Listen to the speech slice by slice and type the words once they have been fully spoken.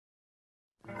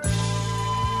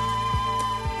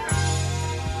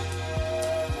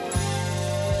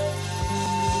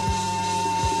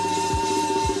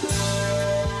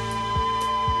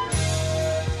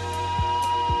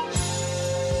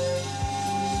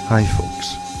Hi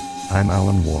folks, I'm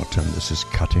Alan Watt and this is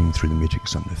Cutting Through the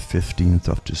Matrix on the 15th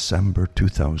of December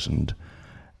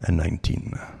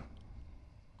 2019.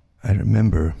 I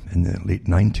remember in the late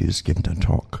 90s giving a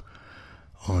talk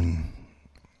on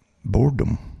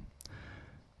boredom.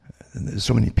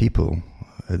 So many people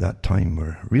at that time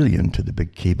were really into the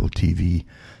big cable TV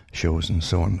shows and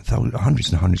so on. Hundreds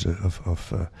and hundreds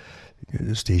of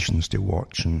stations to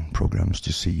watch and programs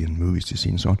to see and movies to see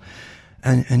and so on.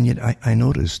 And yet I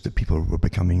noticed that people were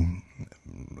becoming,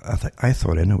 I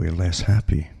thought anyway, less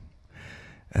happy.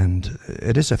 And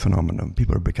it is a phenomenon.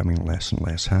 People are becoming less and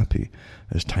less happy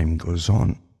as time goes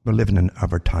on. We're living in an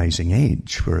advertising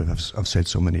age where I've said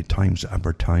so many times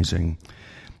advertising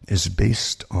is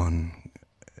based on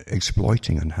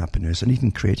exploiting unhappiness and even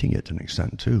creating it to an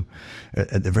extent too.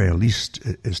 At the very least,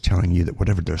 it's telling you that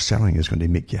whatever they're selling is going to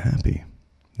make you happy.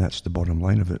 That's the bottom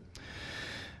line of it.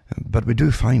 But we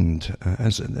do find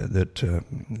that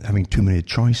having too many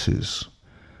choices,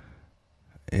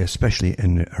 especially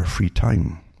in our free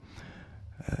time,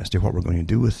 as to what we're going to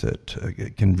do with it,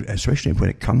 can, especially when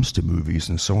it comes to movies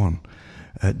and so on,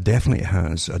 definitely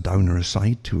has a downer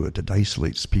side to it. It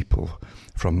isolates people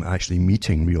from actually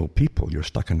meeting real people. You're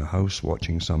stuck in a house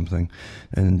watching something,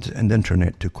 and the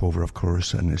internet took over, of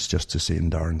course, and it's just the same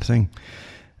darn thing.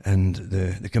 And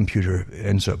the computer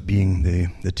ends up being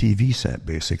the TV set,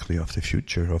 basically, of the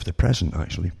future, of the present,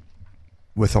 actually,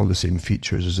 with all the same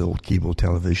features as the old cable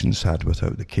televisions had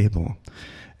without the cable.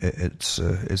 It's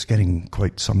getting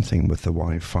quite something with the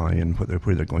Wi-Fi and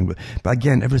where they're going. But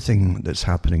again, everything that's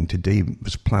happening today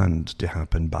was planned to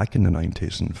happen back in the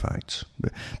 90s, in fact.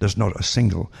 There's not a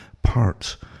single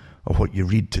part of what you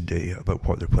read today about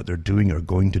what they're doing or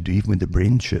going to do, even with the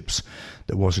brain chips,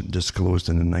 that wasn't disclosed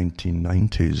in the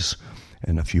 1990s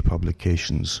in a few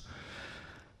publications.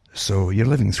 So you're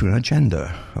living through an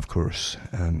agenda, of course,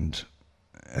 and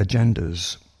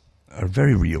agendas are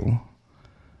very real.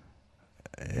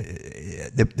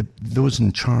 Those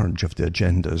in charge of the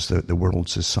agendas, the world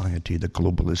society, the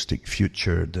globalistic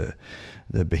future, the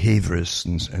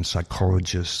behaviorists and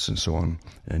psychologists and so on,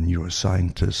 and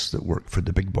neuroscientists that work for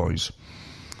the big boys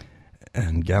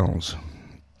and gals,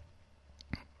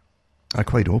 are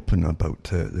quite open about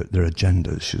their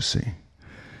agendas, you see.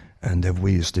 And they have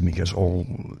ways to make us all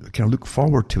kind of look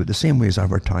forward to it. The same way as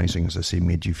advertising, as I say,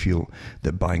 made you feel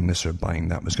that buying this or buying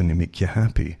that was going to make you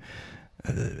happy.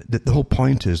 The whole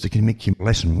point is they can make you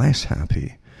less and less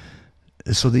happy,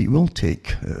 so that you will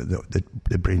take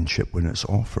the brain chip when it's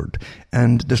offered.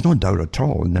 And there's no doubt at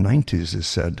all, in the 90s it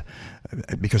said,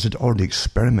 because it already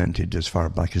experimented as far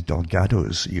back as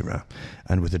Delgado's era,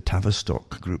 and with the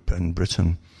Tavistock group in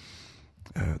Britain,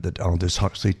 that Aldous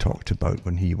Huxley talked about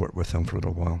when he worked with them for a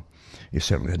little while. He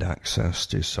certainly had access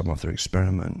to some of their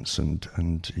experiments,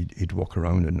 and he'd walk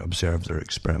around and observe their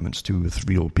experiments too with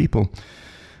real people,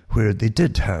 where they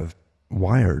did have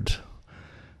wired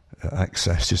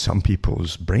access to some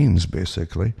people's brains,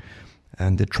 basically,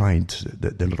 and they tried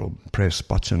the little press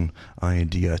button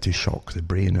idea to shock the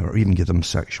brain or even give them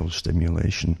sexual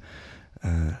stimulation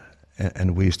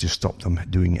and ways to stop them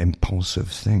doing impulsive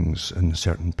things in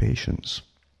certain patients.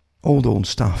 Old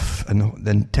stuff, and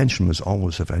the intention was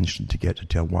always eventually to get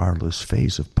to a wireless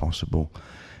phase if possible,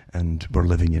 and we're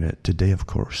living in it today, of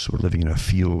course. We're living in a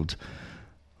field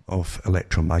of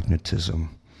electromagnetism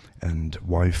and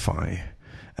Wi-Fi.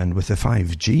 And with the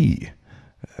 5G,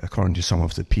 according to some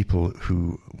of the people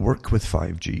who work with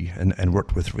 5G and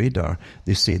worked with radar,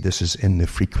 they say this is in the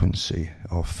frequency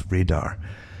of radar.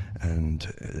 And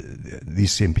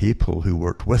these same people who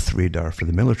worked with radar for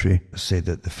the military say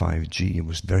that the 5G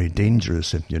was very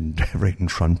dangerous if you're right in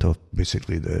front of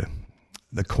basically the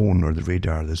cone or the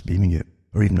radar that's beaming it,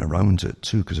 or even around it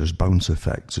too, because there's bounce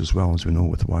effects as well, as we know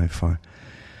with Wi-Fi,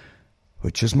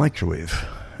 which is microwave,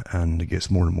 and it gets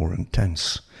more and more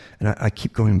intense. And I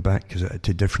keep going back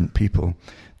to different people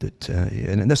that,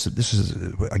 and this is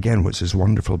again what's is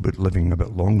wonderful about living a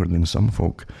bit longer than some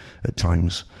folk at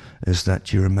times, is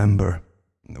that you remember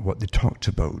what they talked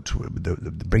about,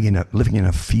 living in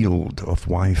a field of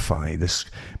Wi-Fi, this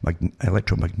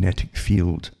electromagnetic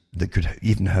field that could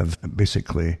even have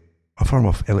basically a form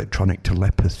of electronic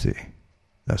telepathy.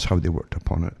 That's how they worked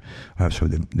upon it. That's how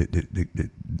they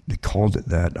called it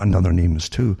that, and other names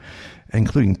too,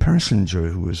 including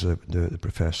Persinger, who was the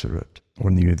professor at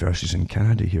one of the universities in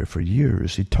Canada here for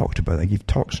years. He talked about it. I gave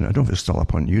talks, and I don't know if it's still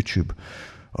up on YouTube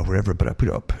or wherever, but I put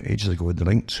it up ages ago with the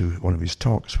link to one of his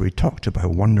talks where he talked about how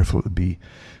wonderful it would be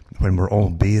when we're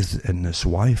all bathed in this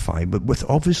Wi-Fi, but with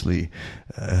obviously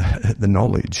the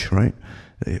knowledge, right,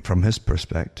 from his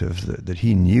perspective, that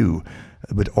he knew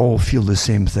would all feel the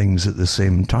same things at the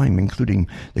same time, including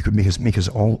they could make us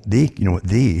all,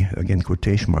 they, again,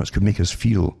 quotation marks, could make us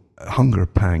feel hunger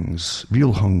pangs,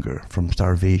 real hunger from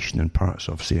starvation in parts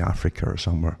of, say, Africa or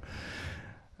somewhere.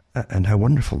 And how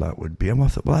wonderful that would be. And I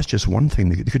thought, well, that's just one thing.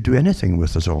 They could do anything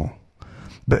with us all.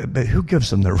 But who gives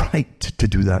them the right to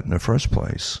do that in the first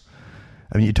place?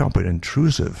 I mean, you talk about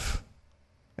intrusive.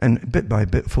 And bit by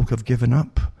bit, folk have given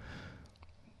up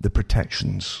the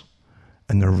protections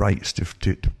and their rights to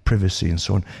privacy and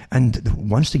so on. And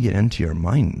once they get into your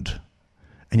mind,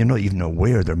 and you're not even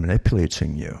aware they're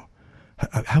manipulating you,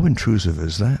 how intrusive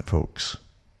is that, folks?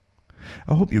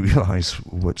 I hope you realize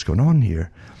what's going on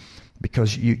here,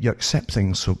 because you accept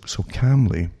things so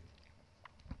calmly,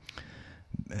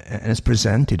 and it's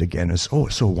presented again as, oh,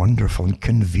 it's so wonderful and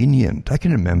convenient. I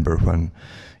can remember when,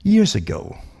 years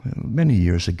ago, many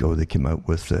years ago, they came out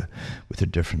with a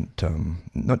different,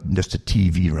 not just a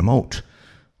TV remote,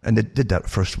 and they did that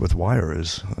first with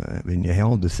wires. I mean, you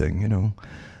held the thing,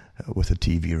 with a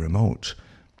TV remote.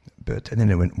 And then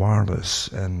it went wireless,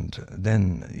 and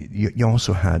then you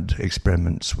also had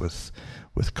experiments with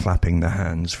clapping the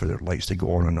hands for the lights to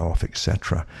go on and off,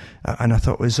 etc. And I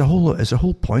thought, is the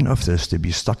whole point of this to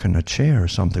be stuck in a chair or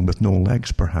something with no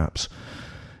legs, perhaps?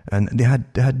 And they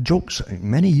had jokes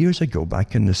many years ago,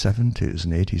 back in the 70s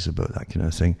and 80s, about that kind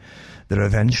of thing, that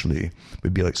eventually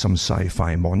would be like some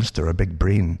sci-fi monster, a big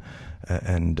brain,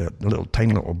 and a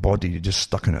tiny little body just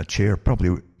stuck in a chair,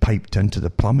 probably piped into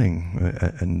the plumbing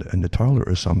in the toilet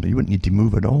or something. You wouldn't need to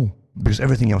move at all, because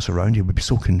everything else around you would be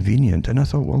so convenient. And I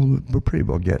thought, well, we're pretty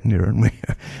well getting there, aren't we?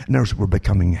 Now we're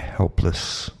becoming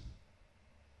helpless.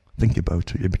 Think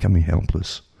about it, you're becoming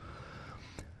helpless.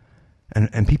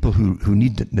 And people who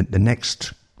need the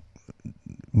next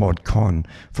mod con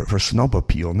for snob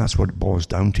appeal, and that's what it boils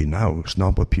down to now,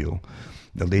 snob appeal,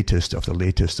 the latest of the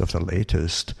latest of the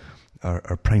latest,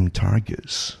 are prime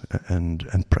targets and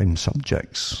prime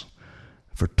subjects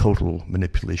for total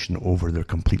manipulation over their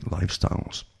complete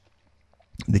lifestyles.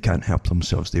 They can't help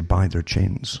themselves. They buy their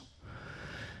chains.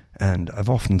 And I've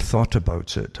often thought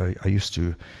about it. I used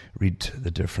to read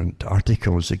the different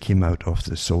articles that came out of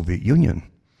the Soviet Union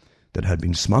that had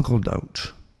been smuggled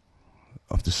out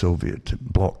of the Soviet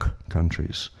bloc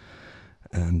countries.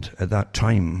 And at that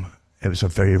time, it was a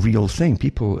very real thing.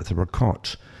 People that were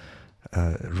caught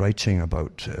writing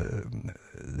about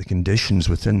the conditions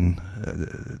within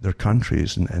their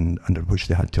countries and under which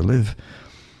they had to live.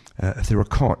 If they were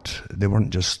caught, they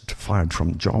weren't just fired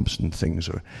from jobs and things,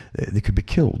 or they could be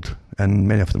killed. And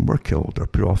many of them were killed or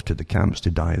put off to the camps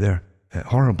to die there,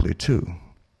 horribly too.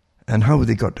 And how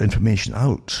they got information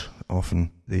out,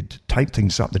 often they'd type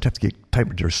things up. They'd have to get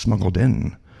typewriters smuggled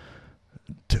in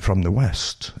from the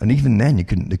West, and even then they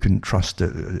couldn't trust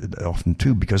it often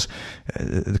too, because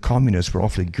the communists were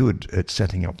awfully good at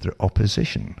setting up their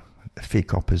opposition,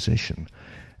 fake opposition,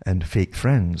 and fake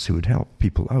friends who would help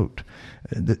people out.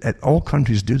 All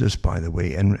countries do this, by the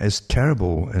way, and it's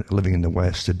terrible living in the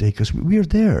West today, because we're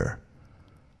there.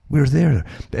 We're there.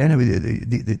 But anyway,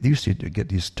 they used to get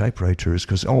these typewriters,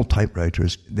 because all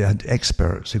typewriters, they had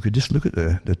experts who could just look at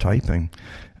the typing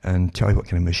and tell you what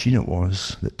kind of machine it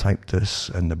was that typed this,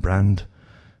 and the brand,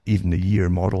 even the year,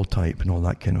 model type, and all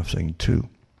that kind of thing too.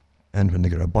 And when they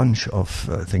got a bunch of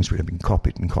things which had been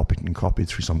copied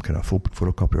through some kind of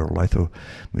photocopier or litho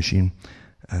machine,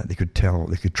 they could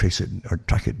trace it or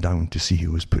track it down to see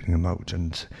who was putting them out,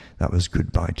 and that was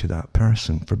goodbye to that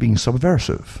person for being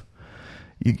subversive.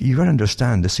 You got to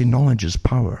understand, they say knowledge is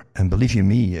power, and believe you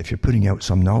me, if you're putting out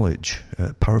some knowledge,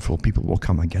 powerful people will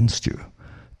come against you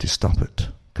to stop it.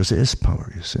 Because it is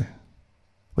power, you see.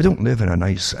 We don't live in a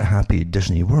nice, happy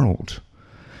Disney world.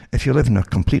 If you live in a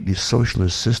completely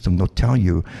socialist system, they'll tell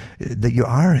you that you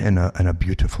are in a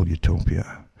beautiful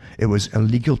utopia. It was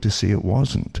illegal to say it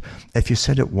wasn't. If you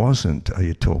said it wasn't a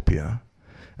utopia,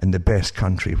 and the best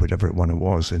country, whatever one it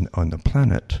was on the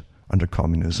planet, under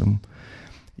communism,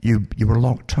 you were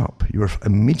locked up. You were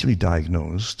immediately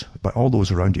diagnosed by all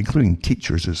those around you, including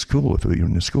teachers at school, if you were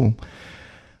in the school,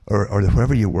 or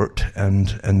wherever you worked, and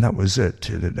that was it.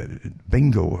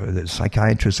 Bingo. The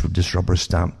psychiatrists would just rubber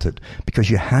stamp it, because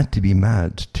you had to be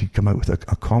mad to come out with a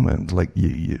comment like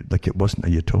like it wasn't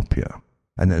a utopia,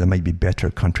 and that there might be better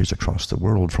countries across the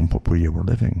world from where you were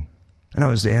living. And that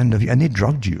was the end of you. And they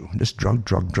drugged you. Just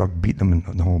drug, beat them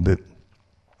and the whole bit.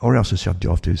 Or else they shoved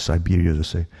you off to Siberia, they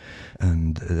say,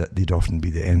 and they'd often be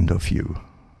the end of you.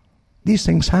 These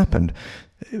things happened.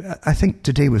 I think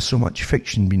today, with so much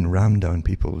fiction being rammed down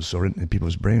into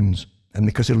people's brains, and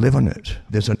because they live on it,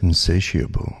 there's an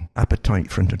insatiable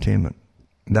appetite for entertainment.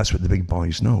 That's what the big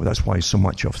boys know. That's why so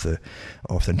much of the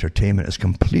entertainment is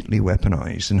completely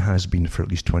weaponized, and has been for at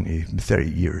least 20,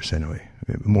 30 years anyway.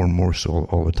 More and more so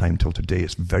all the time till today.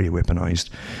 It's very weaponized,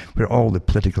 where all the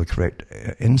politically correct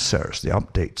inserts, the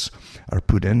updates, are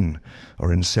put in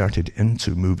or inserted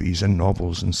into movies and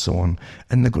novels and so on,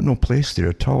 and they've got no place there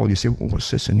at all. You say, well,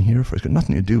 what's this in here for? It's got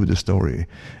nothing to do with the story.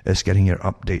 It's getting your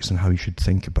updates on how you should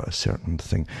think about a certain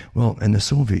thing. Well, in the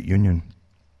Soviet Union,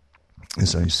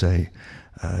 as I say,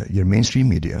 your mainstream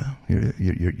media,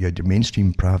 you had your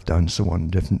mainstream Pravda and so on,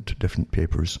 different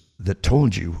papers that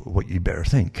told you what you better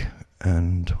think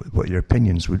and what your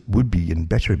opinions would be and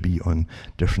better be on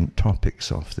different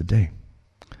topics of the day.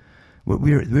 Well,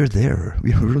 we're there.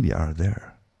 We really are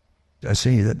there. I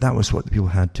say that was what the people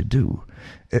had to do.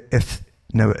 If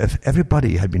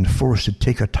everybody had been forced to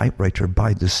take a typewriter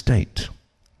by the state,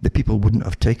 the people wouldn't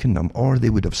have taken them, or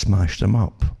they would have smashed them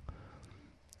up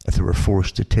if they were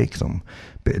forced to take them.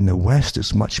 But in the West,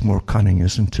 it's much more cunning,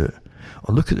 isn't it?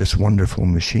 Oh, look at this wonderful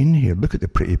machine here. Look at the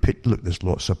pretty picture. Look, there's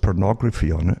lots of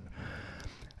pornography on it.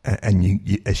 And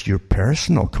it's your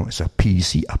personal, it's a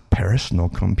PC, a personal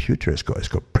computer. It's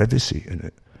got privacy in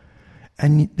it.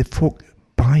 And the folk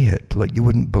buy it like you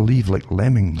wouldn't believe, like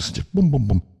lemmings. Just boom, boom,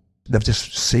 boom. They've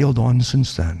just sailed on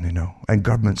since then, And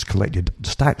governments collected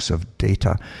stacks of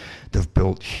data. They've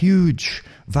built huge,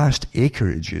 vast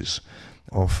acreages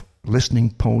of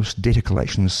listening posts, data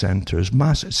collection centers,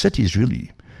 massive cities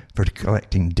really, for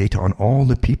collecting data on all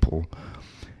the people.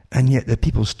 And yet the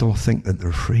people still think that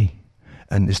they're free.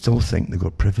 And they still think they've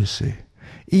got privacy.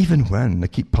 Even when they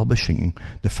keep publishing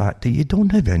the fact that you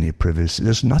don't have any privacy.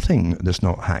 There's nothing that's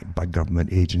not hacked by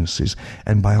government agencies.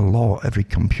 And by law, every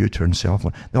computer and cell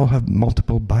phone, they all have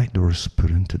multiple backdoors put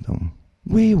into them.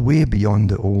 Way, way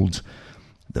beyond the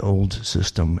old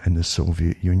system in the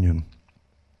Soviet Union.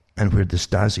 And where the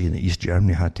Stasi in East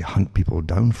Germany had to hunt people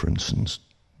down, for instance,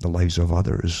 the lives of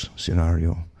others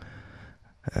scenario.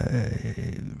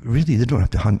 Really, they don't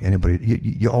have to hunt anybody.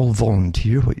 You all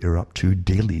volunteer what you're up to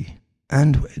daily.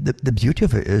 And the beauty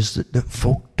of it is that the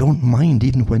folk don't mind,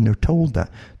 even when they're told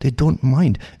that. They don't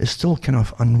mind. It's still kind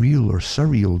of unreal or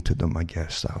surreal to them, I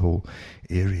guess, that whole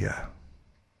area.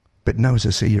 But now, as I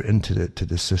say, you're into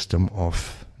the system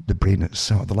of the brain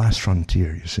itself, the last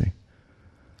frontier, you see.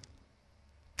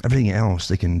 Everything else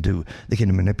they can do, they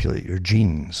can manipulate your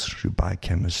genes through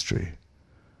biochemistry.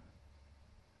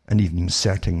 And even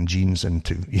inserting genes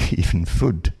into even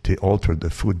food to alter the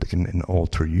food that can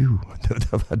alter you.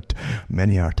 I've had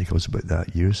many articles about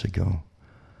that years ago.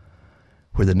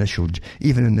 Where the initial,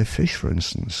 even in the fish, for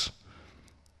instance.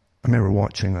 I remember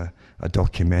watching a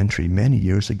documentary many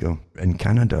years ago in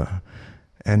Canada,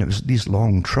 and it was these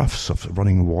long troughs of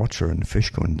running water and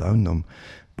fish going down them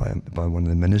by one of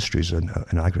the ministries in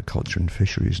agriculture and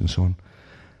fisheries and so on.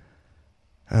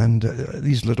 And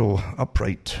these little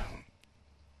upright,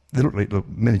 they look like little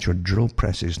miniature drill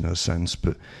presses in a sense,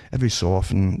 but every so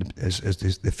often, as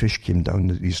the fish came down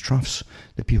these troughs,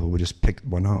 the people would just pick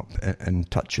one up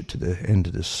and touch it to the end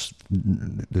of this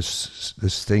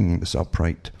thing, this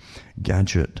upright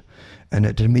gadget, and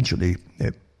it immediately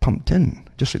pumped in,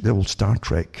 just like the old Star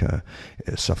Trek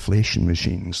sufflation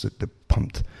machines that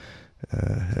pumped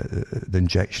the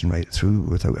injection right through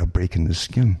without a break in the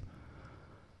skin.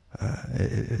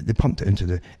 They pumped it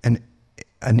into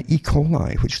an E.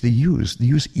 coli, which they use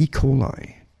E.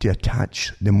 coli to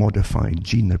attach the modified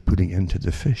gene they're putting into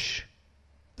the fish.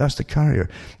 That's the carrier.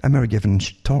 I remember giving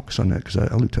talks on it because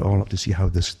I looked it all up to see how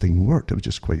this thing worked. It was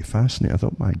just quite fascinating. I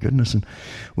thought, my goodness. And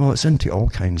well, it's into all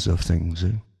kinds of things.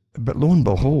 But lo and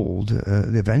behold,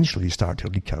 they eventually started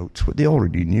to leak out. What they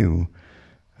already knew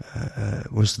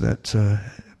was that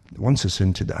once it's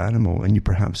into the animal, and you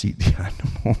perhaps eat the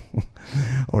animal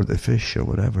or the fish or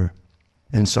whatever,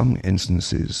 in some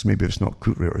instances, maybe it's not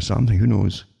cooked right or something, who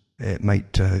knows, it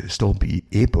might still be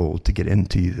able to get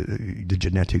into the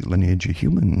genetic lineage of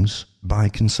humans by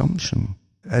consumption.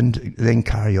 And then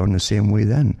carry on the same way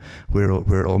then, where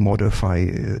it'll modify,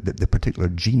 the particular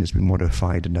gene has been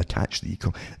modified and attached to the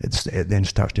eco. It then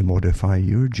starts to modify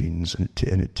your genes, and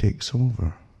it takes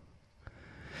over.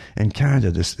 In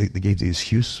Canada, they gave the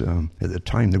excuse at the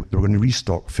time they were going to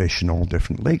restock fish in all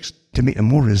different lakes to make them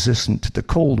more resistant to the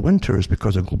cold winters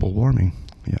because of global warming.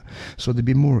 Yeah, so they'd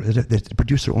be more. They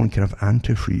produce their own kind of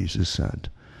antifreeze, is said,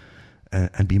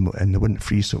 and they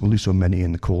wouldn't lose so many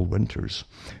in the cold winters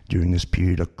during this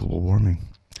period of global warming.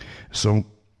 So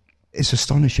it's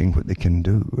astonishing what they can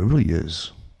do. It really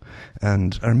is.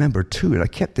 And I remember too, and I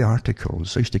kept the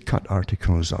articles. I used to cut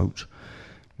articles out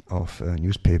of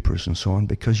newspapers and so on,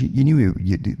 because you knew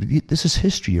this is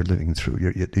history you're living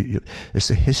through. It's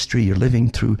the history you're living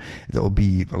through that will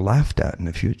be laughed at in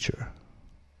the future,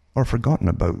 or forgotten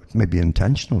about, maybe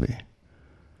intentionally.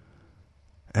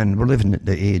 And we're living at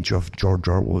the age of George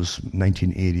Orwell's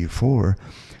 1984,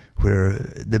 where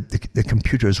the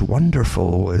computer is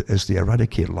wonderful as they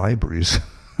eradicate libraries.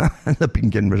 And they've been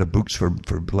getting rid of books for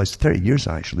the last 30 years,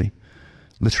 actually,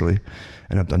 literally.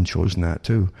 And I've done shows on that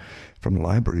too, from the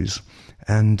libraries.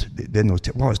 And then they'll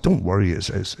tell, well, don't worry, it's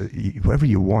whatever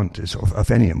you want is of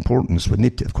any importance.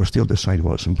 Of course, they'll decide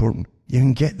what's important. You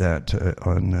can get that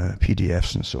on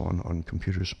PDFs and so on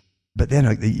computers. But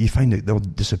then you find that they'll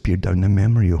disappear down the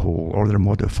memory hole, or they're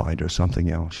modified or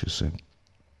something else, you see.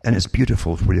 And it's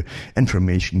beautiful where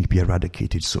information can be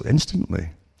eradicated so instantly.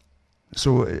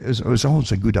 So it was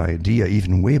always a good idea,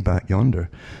 even way back yonder,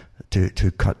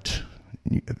 to cut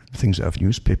things out of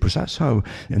newspapers. That's how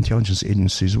intelligence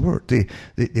agencies work. They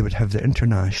would have the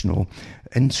international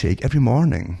intake every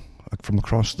morning from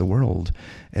across the world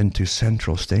into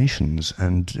central stations,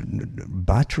 and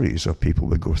batteries of people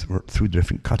would go through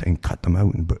different cut them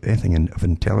out, and anything of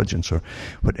intelligence, or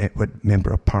what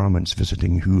member of parliament's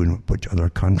visiting who and which other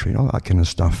country, and all that kind of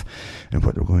stuff, and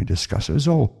what they're going to discuss. That's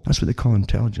what they call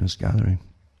intelligence gathering.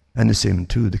 And the same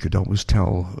too, they could always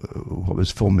tell what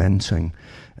was fomenting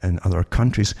in other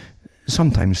countries,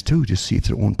 sometimes too, to see if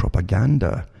their own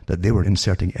propaganda that they were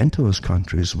inserting into those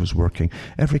countries was working.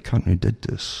 Every country did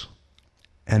this.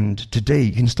 And today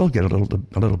you can still get a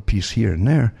little piece here and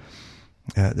there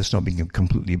that's not being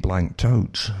completely blanked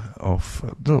out of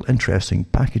little interesting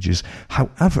packages.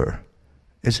 However,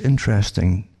 it's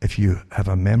interesting if you have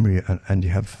a memory and you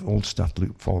have old stuff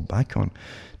to fall back on,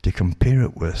 to compare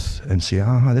it with and say,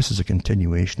 this is a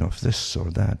continuation of this or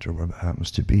that, or whatever it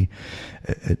happens to be.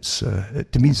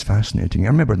 To me, it's fascinating. I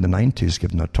remember in the 90s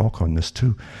giving a talk on this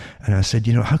too, and I said,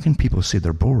 how can people say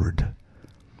they're bored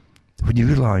when you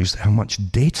realize how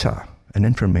much data and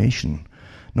information,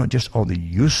 not just all the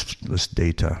useless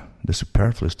data, the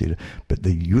superfluous data, but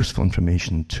the useful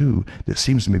information too, that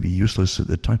seems maybe useless at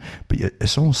the time, but yet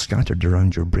it's all scattered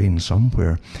around your brain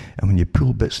somewhere. And when you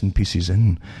pull bits and pieces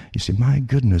in, you say, my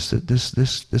goodness, that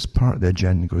this part of the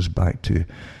agenda goes back to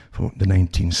the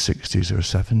 1960s or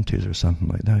 70s or something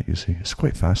like that, you see. It's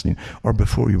quite fascinating. Or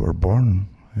before you were born,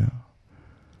 yeah.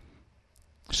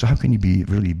 So how can you be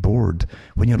really bored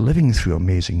when you're living through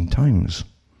amazing times?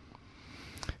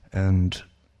 And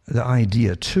the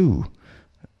idea too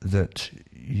that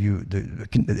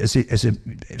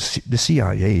the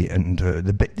CIA and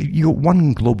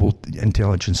one global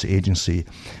intelligence agency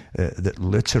that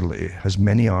literally has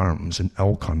many arms in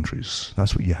all countries.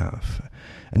 That's what you have.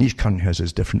 And each country has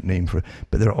its different name for it,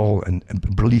 but they're all, and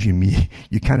believe you me,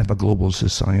 you can't have a global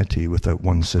society without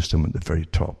one system at the very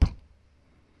top.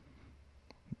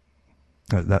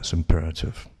 That's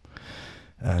imperative.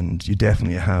 And you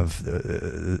definitely have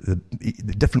the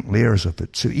different layers of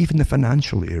it. So even the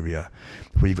financial area,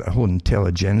 where you've got a whole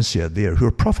intelligentsia there who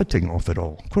are profiting off it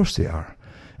all. Of course they are.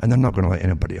 And they're not going to let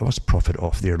anybody else profit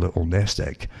off their little nest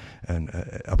egg and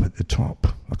up at the top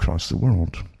across the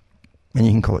world. And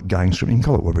you can call it gangster, you can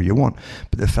call it whatever you want.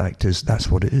 But the fact is,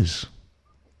 that's what it is.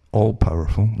 All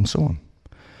powerful and so on.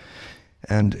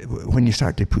 And when you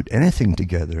start to put anything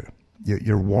together,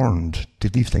 you're warned to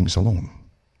leave things alone.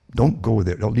 Don't go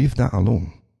there. Don't leave that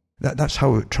alone. That's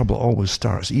how trouble always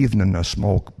starts, even in a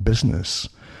small business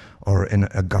or in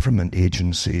a government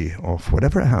agency or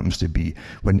whatever it happens to be.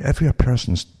 Whenever a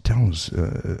person tells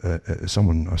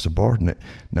someone, a subordinate,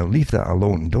 now leave that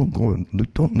alone. Don't go and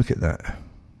don't look at that.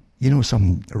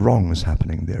 Something wrong is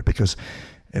happening there, because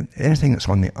anything that's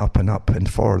on the up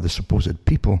and for the supposed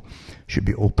people should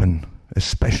be open,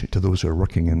 especially to those who are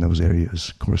working in those areas.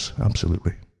 Of course,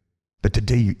 absolutely. But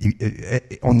today,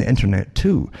 on the internet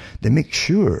too, they make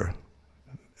sure,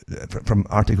 from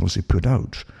articles they put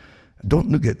out, don't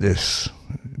look at this.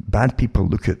 Bad people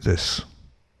look at this.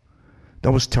 They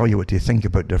always tell you what to think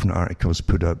about different articles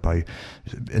put out by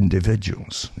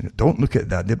individuals. Don't look at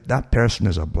that. That person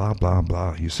is a blah, blah,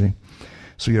 blah, you see.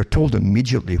 So you're told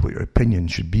immediately what your opinion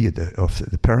should be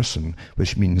of the person,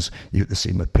 which means you get the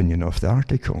same opinion of the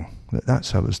article.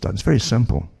 That's how it's done. It's very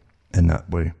simple in that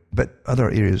way. But other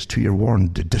areas too, you're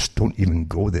warned, just don't even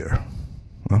go there.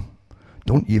 Well,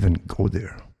 don't even go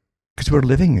there. Because we're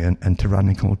living in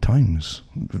tyrannical times.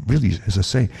 Really, as I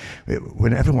say,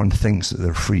 when everyone thinks that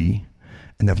they're free,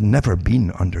 and they've never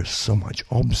been under so much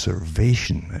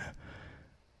observation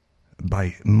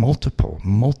by multiple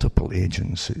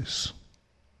agencies.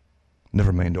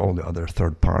 Never mind all the other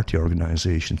third-party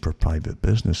organizations for private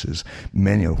businesses,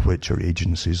 many of which are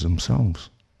agencies themselves.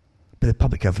 But the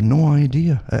public have no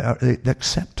idea. They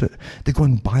accept it. They go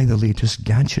and buy the latest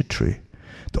gadgetry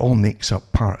that all makes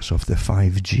up parts of the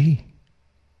 5G.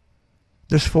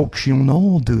 There's folks you'll know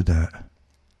will do that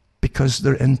because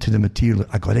they're into the material.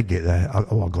 I got to get that. I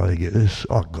got to get this.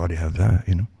 Oh, I got to have that,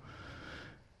 And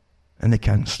they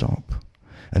can't stop.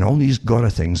 And all these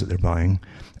gotta things that they're buying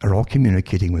are all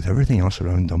communicating with everything else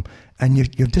around them. And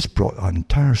you've just brought an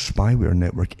entire spyware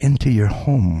network into your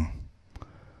home.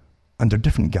 Under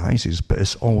different guises, but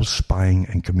it's all spying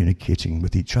and communicating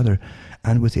with each other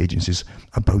and with agencies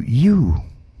about you.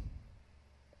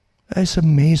 It's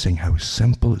amazing how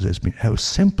simple it has been, how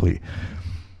simply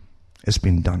it's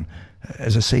been done.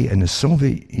 As I say, in the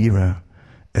Soviet era,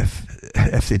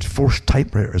 if they'd forced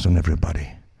typewriters on everybody,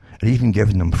 and even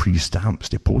given them free stamps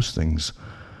to post things,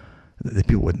 the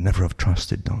people would never have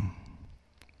trusted them.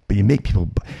 But you make people,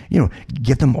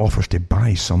 give them offers to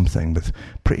buy something with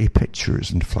pretty pictures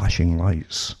and flashing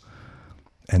lights,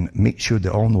 and make sure they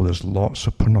all know there's lots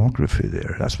of pornography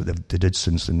there. That's what they did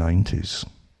since the 90s,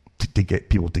 to get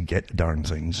people to get darn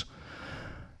things.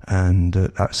 And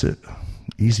that's it.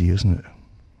 Easy, isn't it?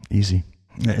 Easy.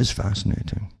 It is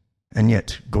fascinating. And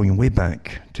yet, going way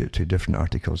back to different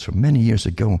articles from many years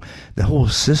ago, the whole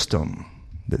system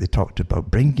that they talked about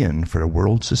bringing in for a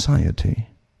world society,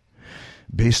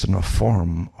 based on a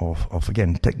form of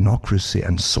again, technocracy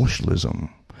and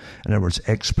socialism. In other words,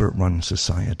 expert-run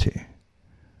society.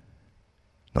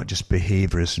 Not just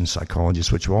behaviorists and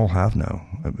psychologists, which we all have now,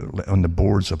 on the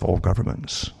boards of all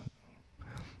governments.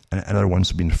 And other ones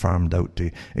have been farmed out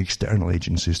to external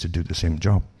agencies to do the same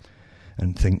job.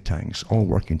 And think tanks, all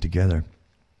working together.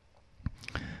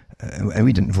 And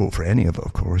we didn't vote for any of it,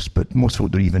 of course, but most people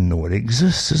don't even know it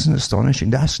exists. Isn't it astonishing?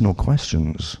 They ask no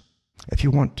questions. If you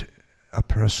want a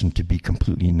person to be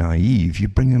completely naive, you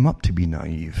bring them up to be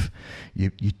naive. You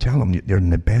tell them they're in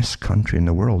the best country in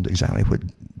the world, exactly what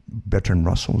Bertrand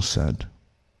Russell said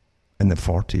in the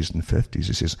 40s and 50s.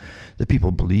 He says, the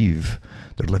people believe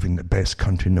they're living in the best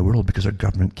country in the world because their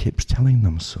government keeps telling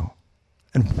them so.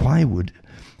 And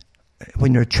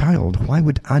when you're a child, why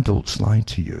would adults lie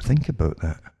to you? Think about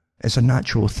that. It's a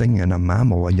natural thing in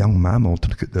a young mammal, to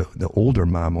look at the older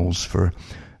mammals for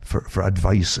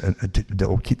advice that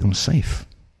will keep them safe.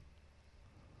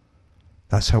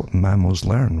 That's how mammals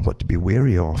learn what to be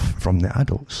wary of from the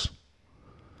adults.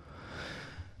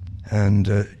 And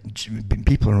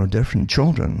people are no different.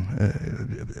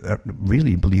 Children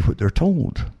really believe what they're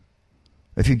told.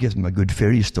 If you give them a good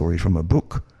fairy story from a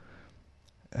book,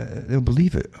 they'll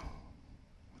believe it.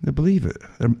 They believe it.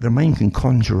 Their mind can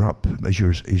conjure up, as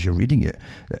you're reading it,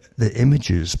 the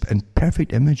images, and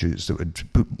perfect images that would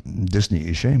put Disney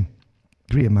to shame.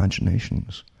 Great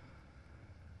imaginations.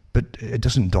 But it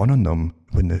doesn't dawn on them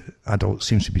when the adult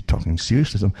seems to be talking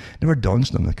seriously to them. It never dawns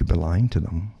on them they could be lying to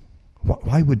them.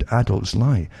 Why would adults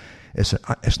lie?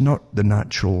 It's not the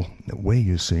natural way,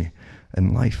 you see,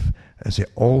 in life. I say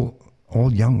all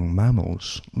young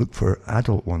mammals look for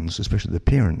adult ones, especially the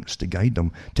parents, to guide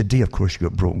them. Today, of course,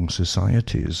 you've got broken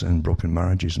societies and broken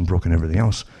marriages and broken everything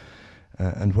else.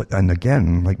 And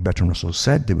again, like Bertrand Russell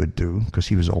said they would do, because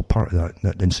he was all part of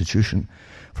that institution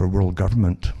for world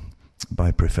government by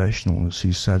professionals,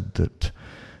 he said that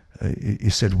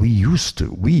we,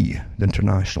 the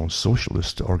International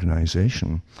Socialist Organization,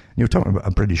 and you're talking about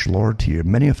a British lord here.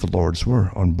 Many of the lords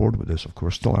were on board with this, of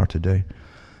course, still are today.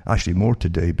 Actually more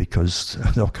today, because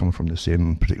they'll come from the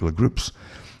same particular groups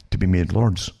to be made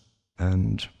lords.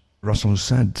 And Russell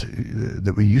said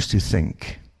that we used to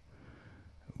think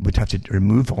we'd have to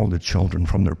remove all the children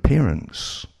from their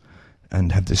parents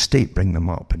and have the state bring them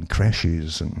up in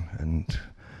creches and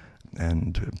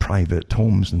private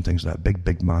homes and things like that,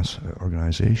 big mass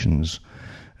organizations.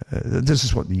 This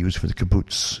is what they use for the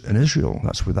kibbutz in Israel.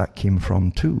 That's where that came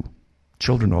from too.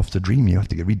 Children of the Dream, you have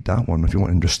to read that one if you want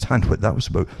to understand what that was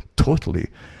about. Totally,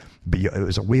 it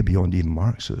was way beyond even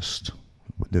Marxist,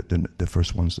 the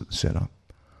first ones that set up.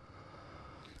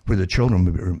 Where the children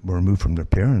were removed from their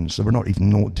parents, they were not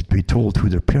even to be told who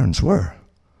their parents were.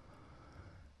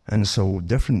 And so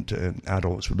different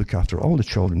adults would look after all the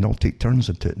children, they'll take turns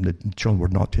at it, and the children were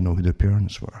not to know who their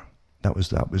parents were. That was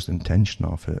the intention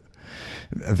of it.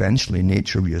 Eventually,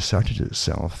 nature reasserted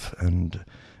itself, and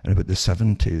about the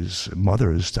 70s,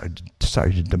 mothers started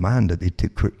to demand that they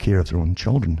take care of their own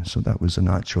children. So that was a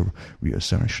natural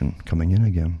reassertion coming in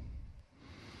again.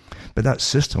 But that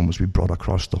system was brought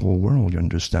across the whole world, you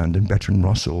understand, and Bertrand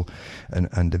Russell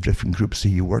and the different groups that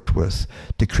he worked with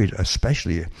to create,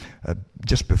 especially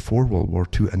just before World War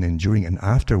II and then during and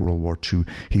after World War II,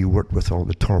 he worked with all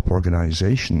the top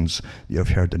organizations you've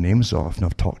heard the names of, and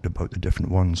I've talked about the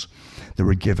different ones. They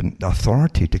were given the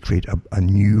authority to create a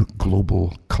new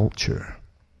global culture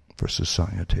for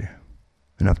society.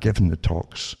 And I've given the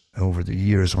talks over the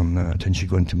years on that, and you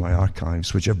go into my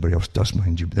archives, which everybody else does,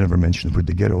 mind you, but they never mention where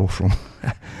they get it all from.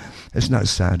 Isn't that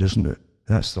sad, isn't it?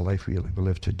 That's the life we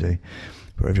live today,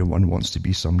 where everyone wants to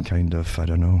be some kind of, I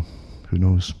don't know, who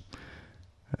knows.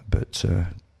 But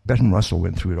Bertrand Russell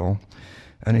went through it all.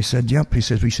 And he said, yep, he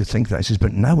says, we should think that. He says,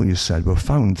 but now he said, we're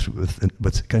found through,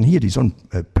 and he had his own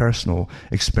personal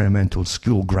experimental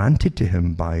school granted to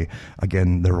him by,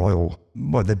 again, the royal,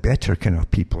 well, the better kind of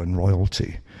people in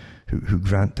royalty who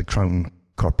grant the crown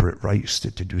corporate rights to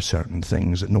do certain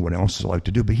things that no one else is allowed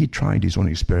to do. But he tried his own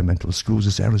experimental schools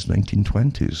as early as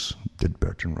 1920s, did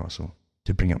Bertrand Russell,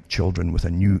 to bring up children with the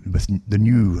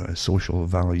new social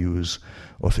values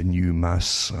of the new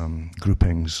mass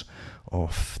groupings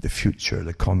of the future,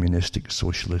 the communistic,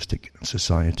 socialistic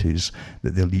societies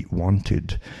that the elite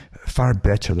wanted, far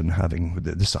better than having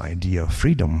this idea of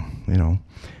freedom, you know,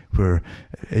 where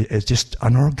it's just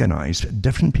unorganized.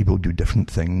 Different people do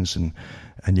different things, and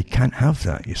you can't have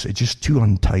that. It's just too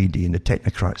untidy, and the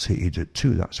technocrats hated it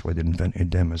too. That's why they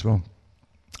invented them as well.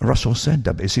 Russell said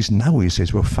that, but he says now, he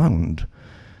says, we're found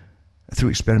through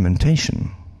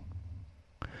experimentation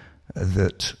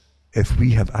that if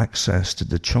we have access to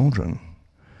the children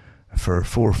for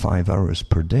 4 or 5 hours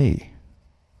per day,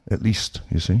 at least,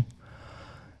 you see,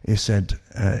 he said,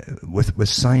 with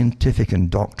scientific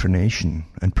indoctrination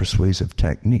and persuasive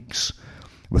techniques,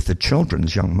 with the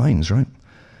children's young minds, right?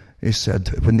 He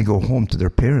said, when they go home to their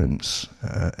parents,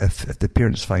 if the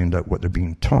parents find out what they're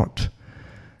being taught,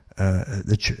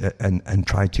 and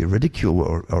try to ridicule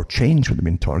or change what they've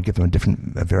been taught, or give them a different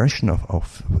version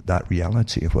of that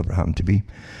reality, of whatever it happened to be,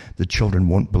 the children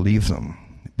won't believe them,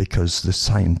 because the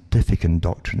scientific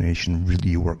indoctrination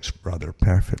really works rather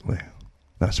perfectly.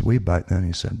 That's way back then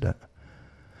he said that.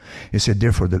 He said,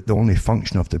 therefore, the only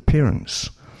function of the parents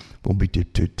will be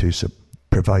to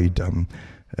provide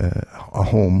a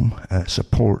home,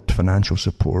 support, financial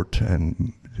support,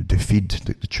 and to feed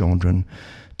the children,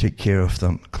 take care of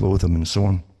them, clothe them, and so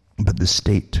on. But the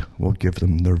state will give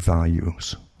them their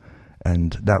values.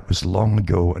 And that was long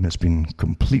ago, and it's been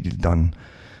completely done,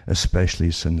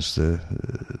 especially since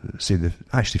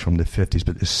actually from the 50s,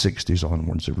 but the 60s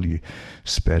onwards, it really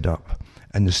sped up.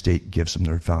 And the state gives them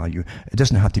their value. It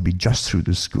doesn't have to be just through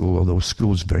the school, although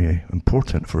school is very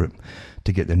important for it,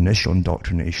 to get the initial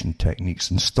indoctrination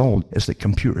techniques installed. It's like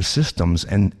computer systems,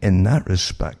 and in that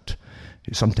respect,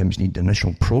 you sometimes need the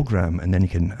initial program, and then you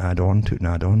can add on to it and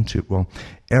add on to it. Well,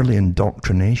 early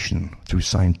indoctrination through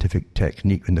scientific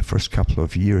technique in the first couple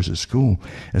of years of school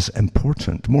is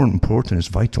important. More important, is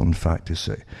vital, in fact, to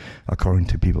say, according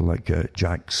to people like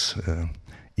Jacques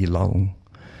Ellul.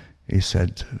 He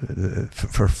said,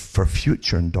 for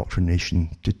future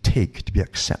indoctrination to be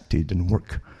accepted and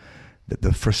work, that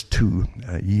the first 2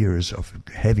 years of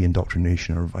heavy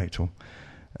indoctrination are vital.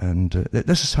 And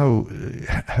this is how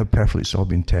perfectly it's all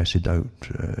been tested out,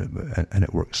 and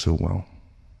it works so well.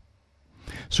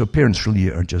 So parents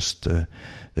really are just the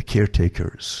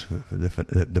caretakers,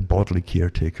 the bodily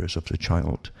caretakers of the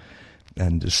child,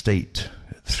 and the state,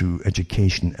 through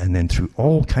education and then through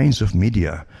all kinds of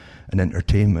media and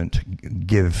entertainment,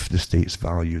 give the state's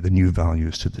value, the new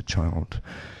values to the child,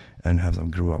 and have them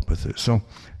grow up with it. So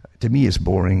to me it's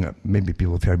boring. Maybe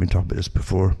people have heard me talk about this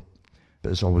before, but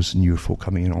there's always new folk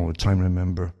coming in all the time,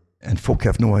 remember. And folk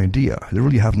have no idea, they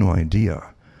really have no idea,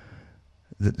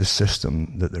 that the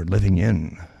system that they're living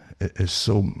in is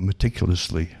so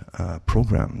meticulously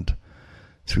programmed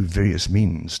through various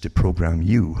means to program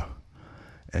you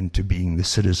into being the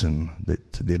citizen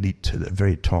that the elite at the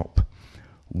very top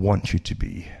want you to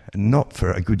be. And not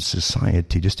for a good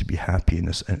society, just to be happy in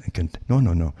this.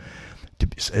 No.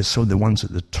 So the ones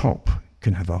at the top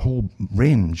can have a whole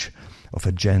range of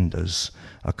agendas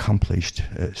accomplished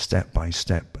step by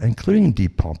step, including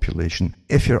depopulation.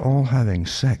 If you're all having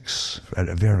sex at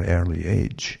a very early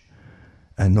age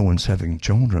and no one's having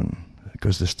children,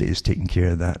 because the state is taking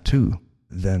care of that too,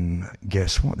 then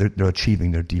guess what? They're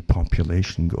achieving their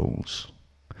depopulation goals.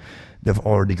 They've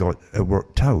already got it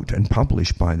worked out and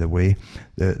published, by the way,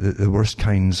 the worst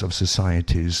kinds of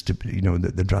societies that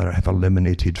they'd rather have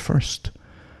eliminated first.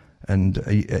 And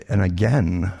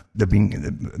again, they're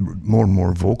being more and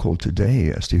more vocal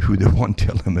today as to who they want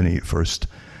to eliminate first.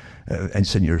 And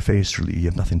it's in your face, really. You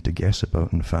have nothing to guess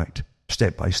about, in fact.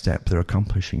 Step by step, they're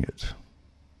accomplishing it.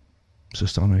 It's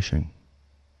astonishing.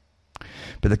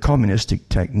 But the communistic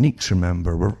techniques,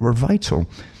 remember, were vital.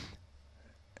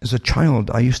 As a child,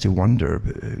 I used to wonder,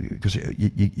 because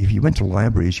if you went to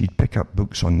libraries, you'd pick up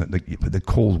books on the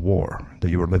Cold War that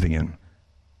you were living in.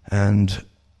 And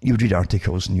you'd read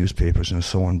articles, newspapers, and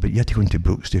so on, but you had to go into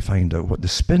books to find out what the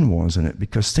spin was in it,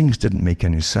 because things didn't make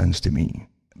any sense to me.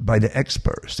 By the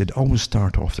experts, they'd always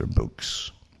start off their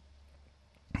books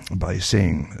by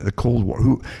saying the Cold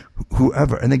War,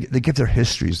 whoever, and they give their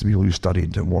histories, the people who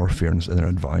studied warfare and their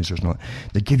advisors and all,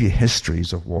 they give you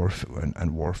histories of warfare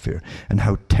and warfare and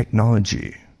how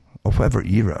technology of whatever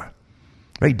era,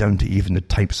 right down to even the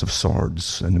types of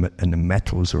swords and the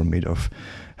metals they were made of,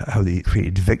 how they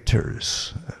created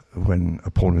victors when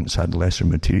opponents had lesser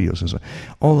materials and so on,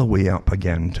 all the way up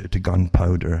again to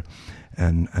gunpowder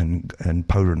and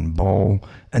powder and ball,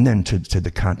 and then to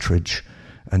the cartridge,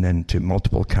 and then to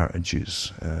multiple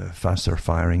cartridges, faster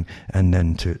firing, and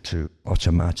then to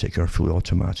automatic or fully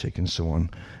automatic and so on,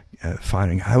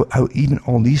 firing. How even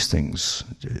all these things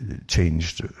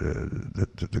changed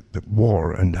the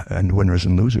war and winners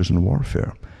and losers in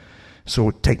warfare.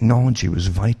 So technology was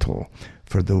vital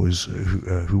for those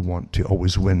who want to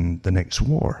always win the next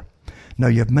war. Now,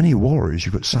 you have many wars.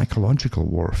 You've got psychological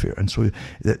warfare, and so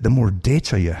the more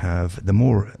data you have, the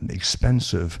more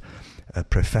expensive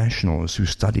professionals who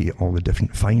study all the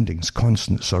different findings,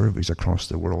 constant surveys across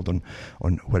the world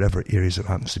on whatever areas it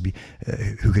happens to be,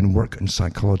 who can work in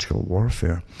psychological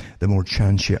warfare, the more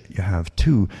chance you have,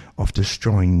 too, of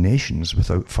destroying nations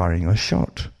without firing a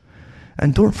shot.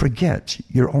 And don't forget,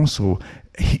 you're also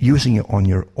using it on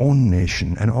your own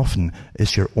nation, and often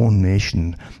it's your own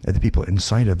nation, the people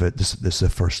inside of it, this is the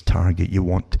first target. You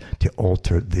want to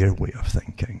alter their way of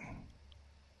thinking.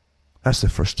 That's the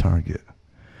first target.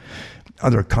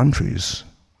 Other countries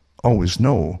always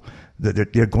know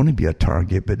that they're going to be a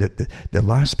target, but the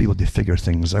last people to figure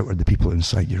things out are the people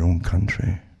inside your own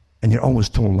country. And you're always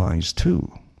told lies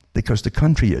too, because the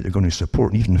country you're going to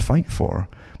support and even fight for,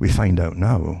 we find out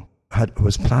now,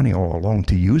 was planning all along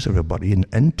to use everybody, and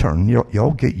in turn, you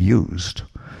all get used.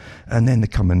 And then they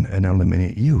come in and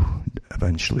eliminate you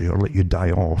eventually, or let you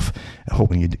die off,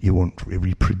 hoping you won't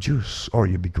reproduce, or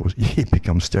you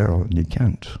become sterile and you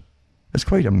can't. It's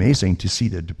quite amazing to see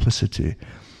the duplicity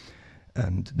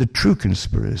and the true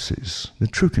conspiracy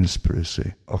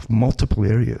of multiple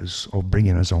areas of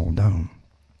bringing us all down.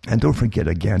 And don't forget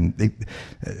again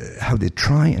how they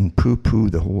try and poo-poo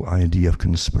the whole idea of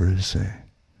conspiracy.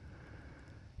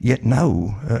 Yet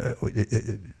now,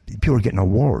 people are getting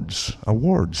awards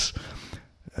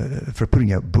for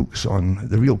putting out books on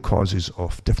the real causes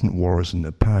of different wars in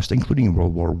the past, including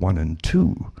World War I and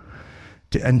II.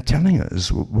 And telling us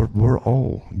we're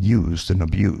all used and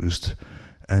abused,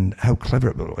 and how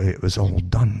clever it was all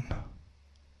done.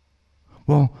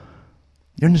 Well,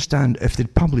 you understand, if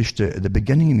they'd published it at the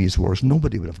beginning of these wars,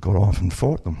 nobody would have got off and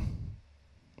fought them.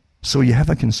 So you have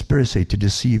a conspiracy to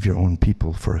deceive your own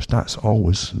people first. That's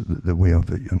always the way of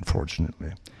it,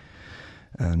 unfortunately.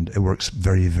 And it works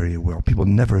very, very well. People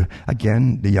never,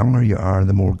 again, the younger you are,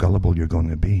 the more gullible you're going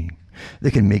to be.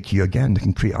 They can make you, again, they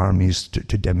can create armies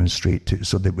to demonstrate,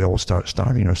 so that we all start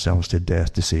starving ourselves to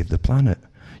death to save the planet.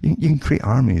 You can create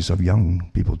armies of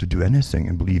young people to do anything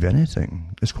and believe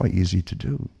anything. It's quite easy to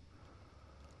do.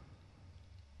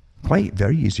 Quite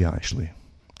very easy, actually,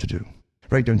 to do.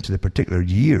 Right down to the particular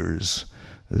years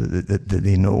that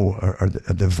they know are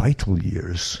the vital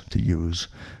years to use.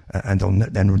 And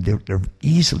they're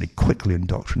easily, quickly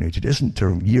indoctrinated. It isn't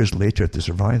until years later, if they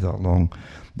survive that long,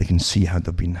 they can see how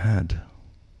they've been had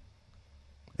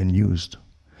and used.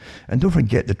 And don't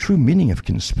forget, the true meaning of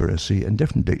conspiracy, and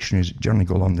different dictionaries generally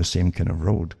go along the same kind of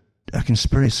road. A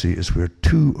conspiracy is where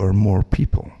two or more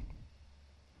people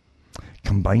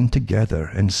combine together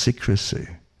in secrecy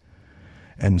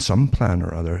in some plan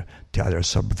or other to either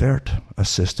subvert a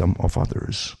system of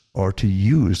others or to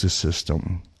use the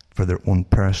system for their own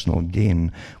personal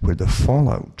gain, where the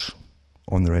fallout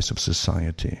on the rest of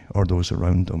society or those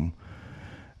around them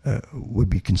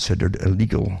would be considered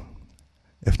illegal,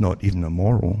 if not even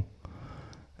immoral,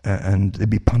 and there'd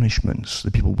be punishments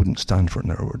that people wouldn't stand for. In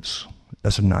other words,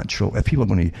 that's a natural. If people are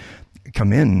going to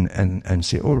come in and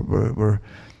say, "Oh,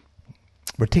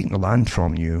 we're taking the land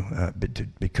from you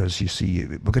because, you see,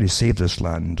 we're going to save this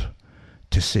land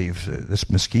to save this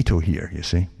mosquito here, you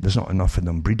see. There's not enough of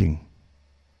them breeding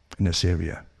in this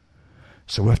area.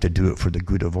 So we have to do it for the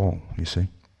good of all, you see."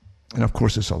 And of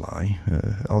course it's a lie.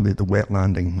 All the wet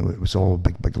landing, it was all a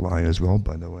big lie as well,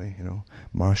 by the way,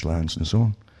 marshlands and so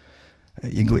on.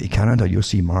 You go to Canada, you'll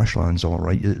see marshlands all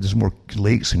right. There's more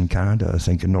lakes in Canada, I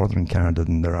think, in northern Canada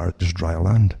than there's dry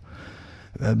land.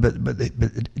 But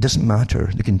it doesn't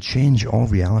matter. They can change all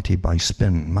reality by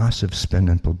spin, massive spin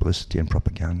and publicity and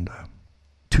propaganda.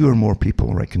 Two or more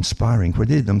people, right, conspiring where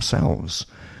they themselves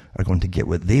are going to get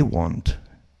what they want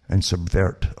and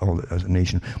subvert all as a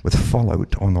nation with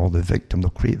fallout on all the victims. They'll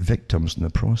create victims in the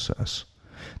process.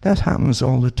 That happens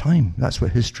all the time. That's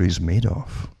what history is made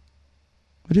of.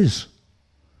 It is.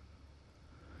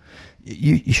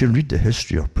 You should read the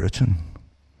history of Britain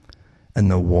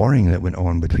and the warring that went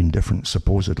on between different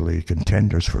supposedly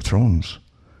contenders for thrones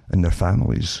and their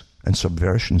families, and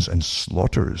subversions and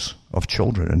slaughters of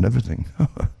children and everything.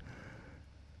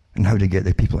 And how to get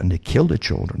the people, and they kill the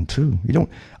children too. You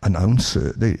don't announce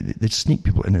it. They sneak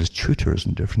people in as tutors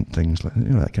and different things, like,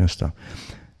 that kind of stuff,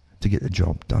 to get the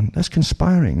job done. That's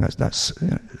conspiring.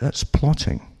 That's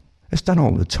plotting. It's done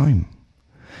all the time.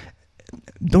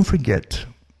 Don't forget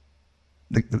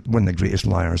one of the greatest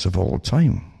liars of all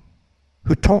time,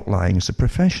 who taught lying as a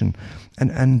profession,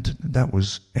 and that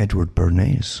was Edward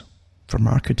Bernays, for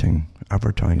marketing,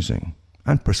 advertising,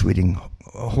 and persuading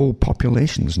whole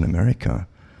populations in America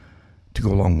to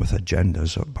go along with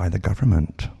agendas by the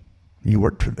government. He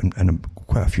worked in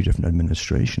quite a few different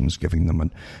administrations, giving them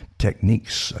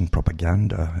techniques and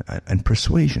propaganda and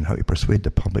persuasion, how to persuade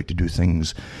the public to do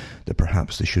things that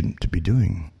perhaps they shouldn't be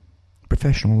doing.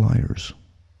 Professional liars.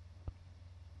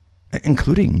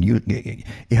 Including,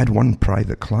 he had one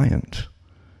private client.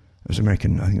 It was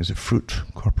American, I think it was a fruit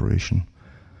corporation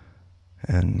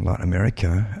in Latin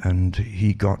America, and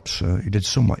he did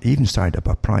so much. He even started up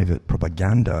a private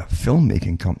propaganda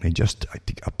filmmaking company just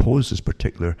to oppose this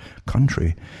particular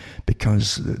country,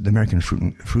 because the American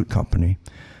fruit company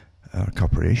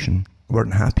corporation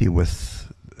weren't happy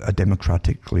with a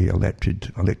democratically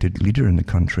elected leader in the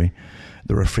country.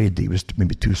 They were afraid that he was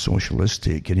maybe too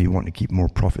socialistic, and he wanted to keep more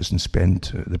profits and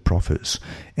spend the profits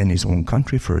in his own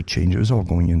country for a change. It was all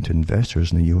going into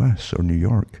investors in the US or New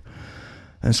York.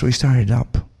 And so he started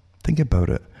up, think about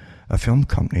it, a film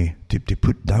company to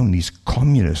put down these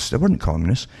communists. They weren't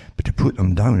communists, but to put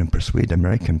them down and persuade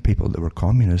American people that were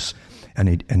communists. And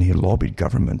he lobbied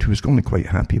government, who was only quite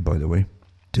happy, by the way,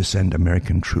 to send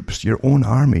American troops. Your own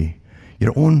army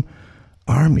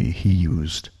he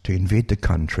used to invade the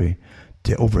country,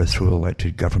 to overthrow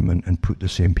elected government and put the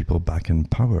same people back in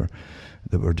power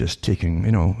that were just taking,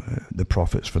 the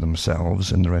profits for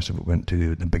themselves, and the rest of it went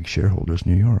to the big shareholders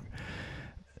in New York.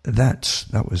 That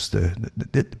was the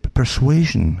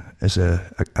persuasion is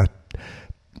a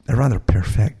rather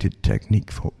perfected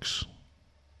technique, folks.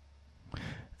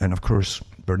 And of course,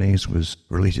 Bernays was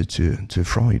related to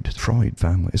Freud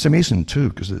family. It's amazing too,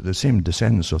 because the same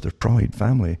descendants of the Freud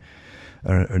family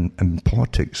are in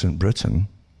politics in Britain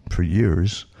for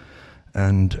years,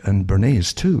 and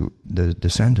Bernays too, the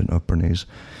descendant of Bernays,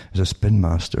 is a spin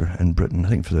master in Britain. I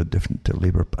think for the different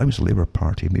Labour. I was a Labour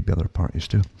Party, maybe other parties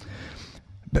too.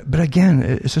 But again,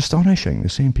 it's astonishing. The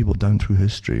same people down through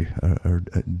history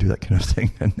do that kind of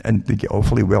thing, and they get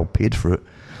awfully well paid for it,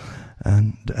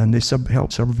 and they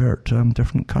help subvert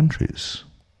different countries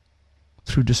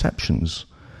through deceptions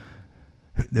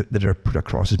that are put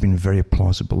across as being very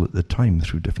plausible at the time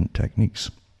through different techniques.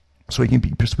 So you can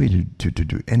be persuaded to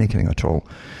do anything at all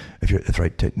if the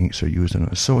right techniques are used in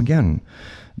it. So again,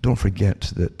 don't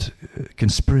forget that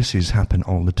conspiracies happen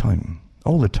all the time.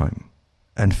 All the time.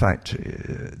 In fact,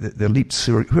 the elites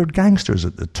who are gangsters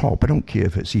at the top, I don't care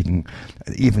if it's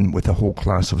even with a whole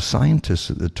class of scientists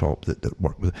at the top that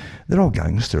work with, they're all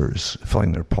gangsters,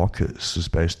 filling their pockets as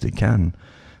best they can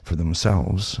for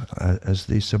themselves as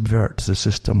they subvert the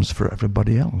systems for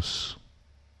everybody else.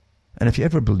 And if you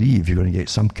ever believe you're going to get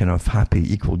some kind of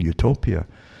happy, equal utopia,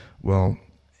 well,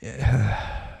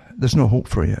 there's no hope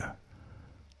for you.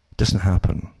 It doesn't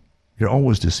happen. You're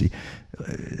always deceived.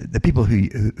 The people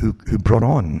who brought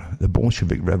on the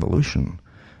Bolshevik Revolution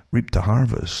reaped the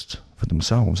harvest for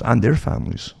themselves and their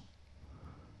families.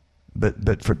 But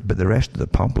the rest of the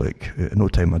public, no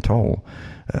time at all.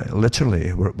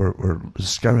 Literally, we're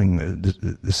scouring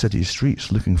the city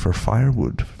streets looking for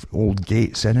firewood, old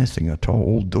gates, anything at all,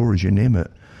 old doors, you name it,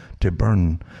 to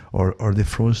burn, or they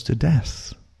froze to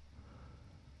death.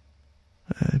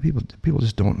 People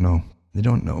just don't know. They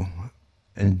don't know.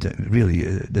 And really,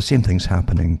 the same thing's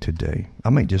happening today. I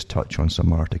might just touch on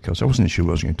some articles. I wasn't sure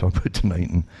what I was going to talk about tonight,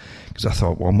 because I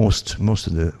thought, well, most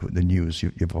of the news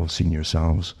you've all seen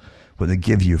yourselves, what they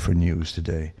give you for news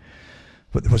today,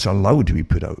 but what's allowed to be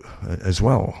put out as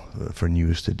well for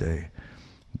news today,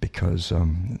 because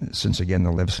since again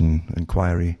the Leveson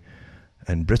inquiry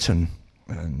in Britain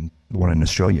and the one in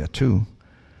Australia too,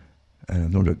 And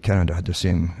I've known that Canada had the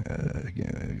same,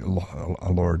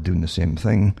 a law doing the same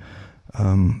thing.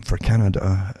 For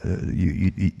Canada,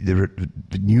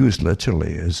 the news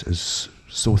literally is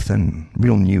so thin.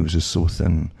 Real news is so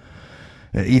thin.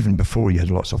 Even before, you had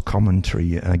lots of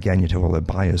commentary, and again you'd have all the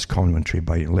biased commentary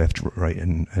by left, right,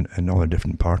 and all the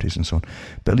different parties and so on.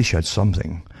 But at least you had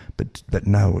something. But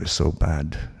now it's so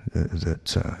bad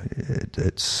that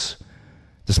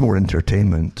there's more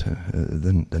entertainment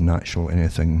than actual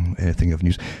anything of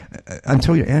news.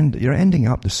 Until you're ending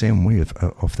up the same way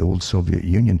of the old Soviet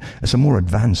Union. It's a more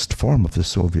advanced form of the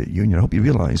Soviet Union. I hope you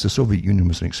realize the Soviet Union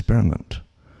was an experiment.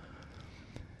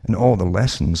 And all the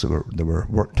lessons that were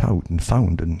worked out and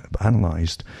found and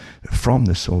analysed from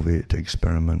the Soviet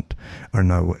experiment are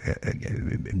now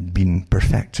being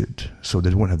perfected, so they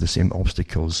don't have the same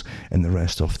obstacles in the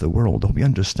rest of the world. I hope you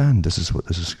understand this is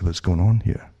what's going on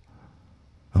here.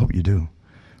 I hope you do.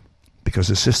 Because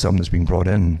the system that's being brought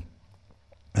in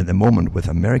at the moment with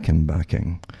American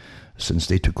backing, since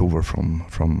they took over from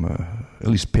at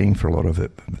least paying for a lot of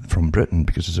it from Britain,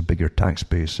 because there's a bigger tax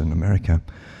base in America,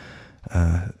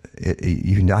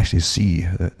 you can actually see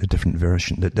the different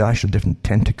version, the actual different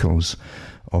tentacles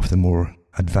of the more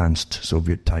advanced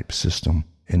Soviet-type system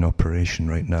in operation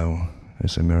right now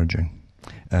is emerging.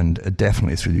 And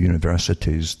definitely through the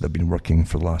universities, they've been working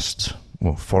for the last,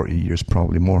 40 years,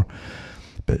 probably more,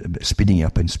 but speeding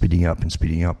up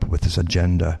with this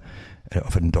agenda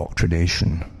of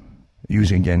indoctrination,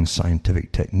 using, again,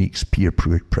 scientific techniques, peer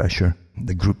pressure,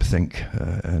 the groupthink,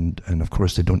 and of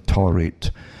course they don't tolerate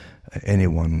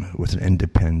anyone with an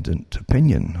independent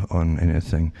opinion on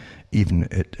anything, even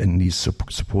in these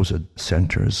supposed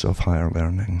centers of higher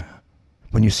learning.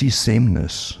 When you see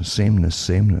sameness,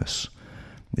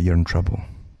 you're in trouble.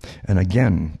 And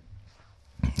again,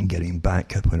 getting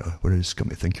back at what has come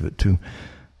to think of it too,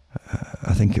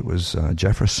 I think it was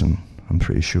Jefferson, I'm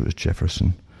pretty sure it was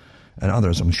Jefferson, and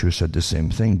others I'm sure said the same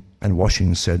thing. And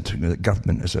Washington said that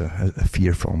government is a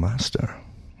fearful master,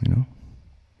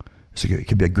 So it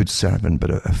could be a good servant,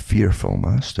 but a fearful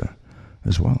master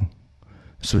as well.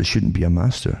 So it shouldn't be a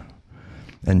master.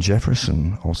 And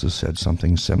Jefferson also said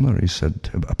something similar. He said,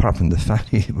 apart from the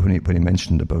fact when he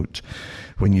mentioned about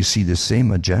when you see the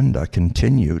same agenda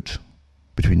continued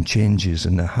between changes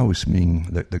in the House, meaning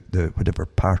the whatever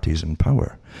parties in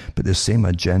power, but the same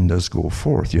agendas go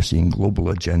forth. You're seeing global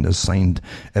agendas signed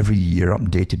every year,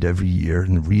 updated every year,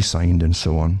 and re-signed and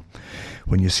so on.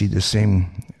 When you see the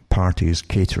same parties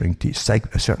catering to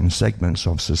certain segments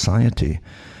of society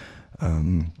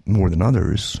more than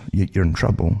others, you're in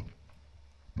trouble.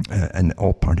 And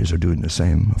all parties are doing the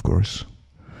same, of course.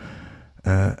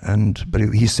 But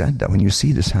he said that when you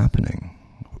see this happening,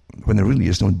 when there really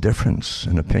is no difference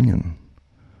in opinion,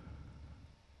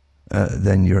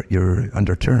 then you're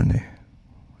under tyranny.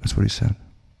 That's what he said.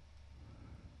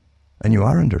 And you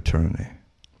are under tyranny.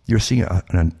 You're seeing an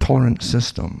intolerant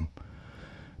system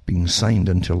being signed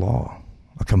into law,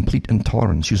 a complete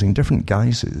intolerance using different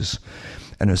guises.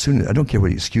 And as soon as, I don't care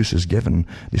what excuse is given,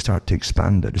 they start to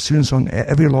expand it. As soon as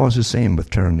every law is the same with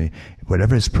tyranny,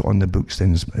 whatever is put on the books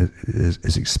then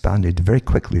is expanded very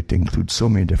quickly to include so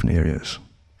many different areas.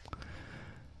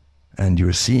 And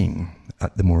you're seeing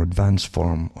at the more advanced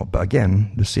form, but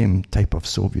again, the same type of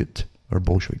Soviet or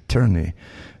Bolshevik tyranny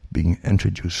being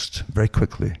introduced very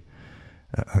quickly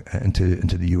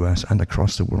into the US and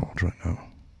across the world right now,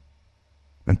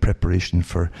 in preparation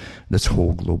for this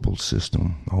whole global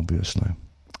system, obviously.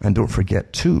 And don't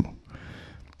forget, too,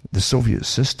 the Soviet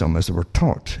system, as they were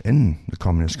taught in the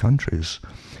communist countries,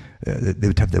 they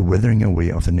would have the withering away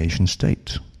of the nation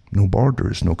state. No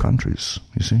borders, no countries,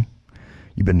 you see.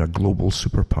 You've been a global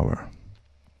superpower.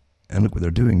 And look what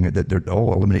they're doing. They're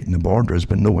all eliminating the borders,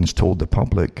 but no one's told the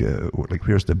public,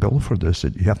 where's the bill for this?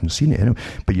 You haven't seen it anyway.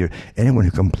 But anyone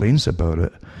who complains about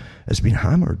it has been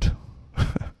hammered.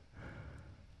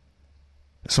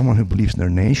 Someone who believes in their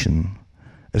nation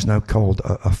is now called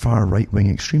a far right-wing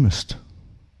extremist.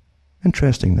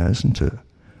 Interesting, that, isn't it?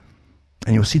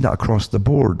 And you'll see that across the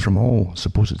board from all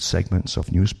supposed segments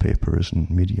of newspapers and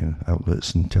media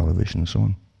outlets and television and so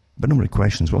on. But nobody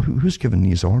questions, well, who's giving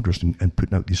these orders and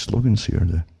putting out these slogans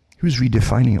here? Who's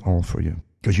redefining it all for you?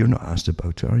 Because you're not asked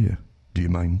about it, are you? Do you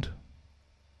mind?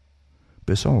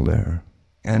 But it's all there.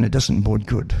 And it doesn't bode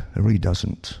good. It really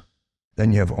doesn't.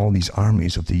 Then you have all these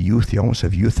armies of the youth. You always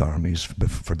have youth armies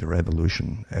for the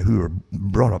revolution who are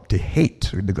brought up to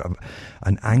hate. They've got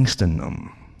an angst in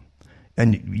them.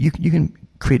 And you can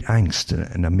create angst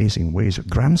in amazing ways.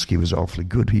 Gramsci was awfully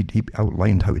good. He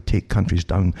outlined how to take countries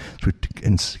down through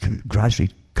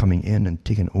gradually coming in and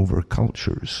taking over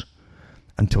cultures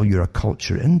until you're a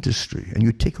culture industry and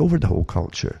you take over the whole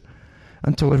culture.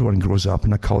 until everyone grows up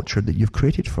in a culture that you've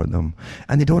created for them.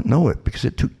 And they don't know it because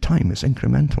it took time. It's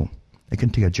incremental. It can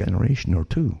take a generation or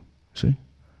two. See?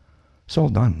 It's all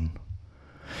done.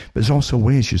 But there's also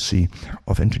ways, you see,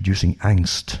 of introducing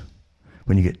angst.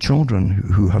 When you get children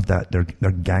who have that, they're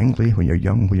gangly when you're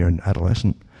young, when you're an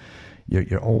adolescent.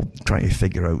 You're all trying to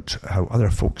figure out how other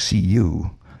folks see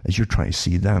you as you're trying to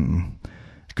see them,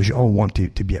 because you all want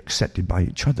to be accepted by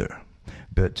each other.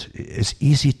 But it's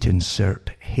easy to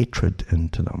insert hatred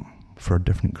into them for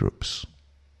different groups,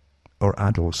 or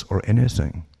adults, or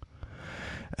anything.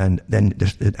 And then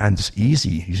it's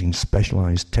easy, using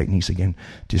specialized techniques again,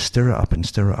 to stir it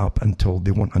up until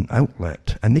they want an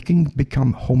outlet. And they can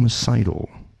become homicidal,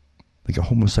 like a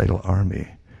homicidal army,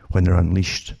 when they're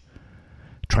unleashed,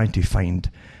 trying to find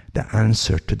the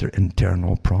answer to their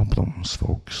internal problems,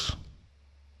 folks,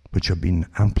 which have been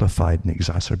amplified and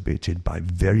exacerbated by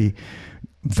very,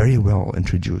 very well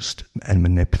introduced and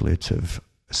manipulative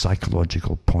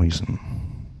psychological poison.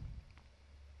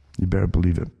 You better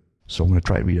believe it. So I'm going to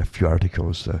try to read a few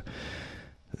articles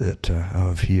that I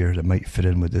have here that might fit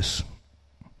in with this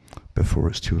before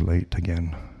it's too late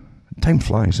again. Time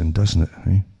flies, doesn't it?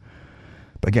 Eh?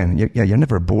 But again, you're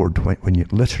never bored when you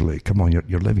literally, come on,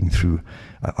 you're living through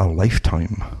a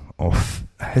lifetime of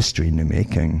history in the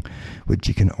making, which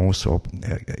you can also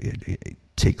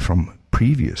take from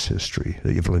previous history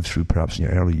that you've lived through perhaps in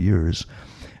your early years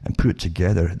and put it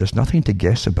together. There's nothing to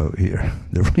guess about here.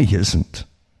 There really isn't.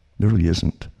 There really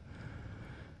isn't.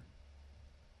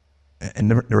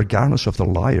 And regardless of the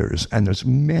liars, and there's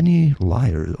many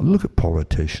liars. Look at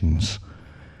politicians.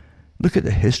 Look at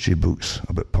the history books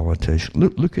about politicians.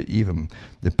 Look at even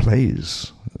the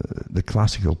plays, the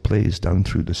classical plays down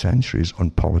through the centuries on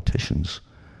politicians.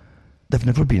 They've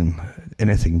never been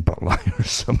anything but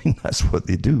liars. I mean, that's what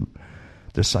they do.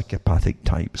 They're psychopathic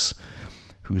types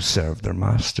who serve their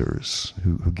masters,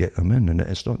 who get them in, and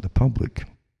it's not the public.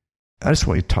 I just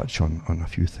want to touch on a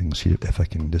few things here, if I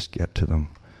can just get to them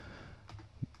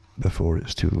before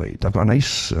it's too late. I've got a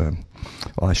nice,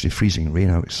 actually freezing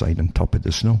rain outside on top of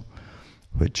the snow,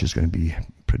 which is going to be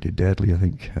pretty deadly, I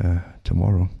think,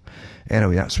 tomorrow.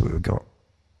 Anyway, that's what we've got.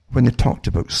 When they talked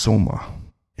about Soma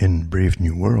in Brave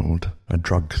New World, a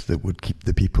drug that would keep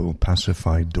the people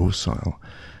pacified, docile,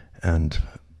 and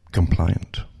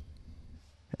compliant,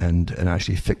 and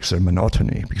actually fix their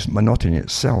monotony, because monotony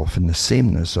itself and the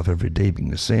sameness of every day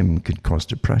being the same could cause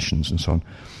depressions and so on.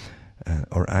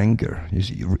 Or anger.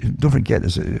 Don't forget,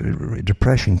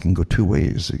 depression can go two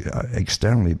ways,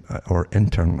 externally or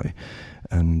internally,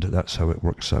 and that's how it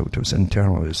works out. If it's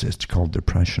internal, it's called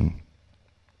depression.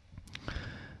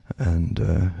 And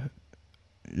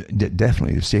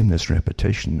definitely the sameness,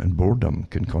 repetition, and boredom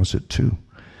can cause it too.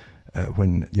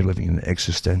 When you're living in an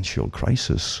existential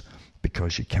crisis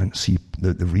because you can't see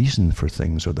the reason for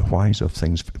things or the whys of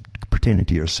things pertaining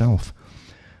to yourself,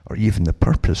 or even the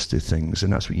purpose to things,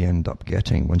 and that's what you end up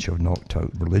getting once you've knocked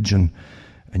out religion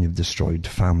and you've destroyed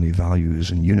family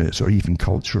values and units, or even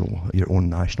your own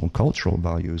national cultural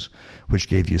values, which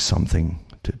gave you something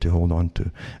to hold on to.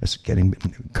 It's getting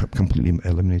completely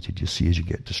eliminated, you see, as you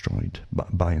get destroyed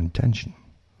by intention.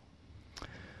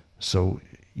 So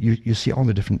you see all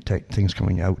the different things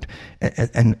coming out,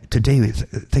 and today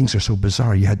things are so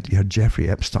bizarre. You had Jeffrey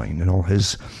Epstein and all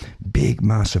his big,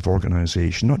 massive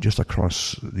organization, not just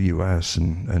across the U.S.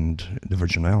 and the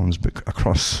Virgin Islands, but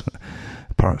across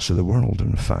parts of the world.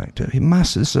 In fact,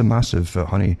 this is a massive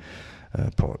honey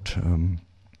pot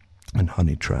and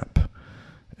honey trap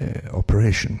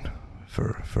operation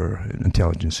for an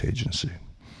intelligence agency,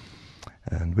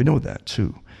 and we know that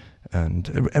too. And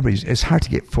it's hard to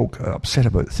get folk upset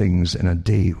about things in a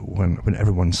day when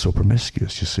everyone's so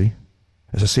promiscuous, you see.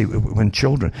 As I say, when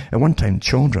children, at one time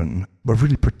children were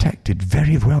really protected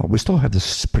very well. We still have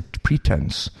this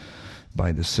pretense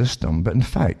by the system, but in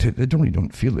fact, they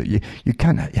don't feel it. You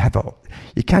can't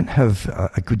have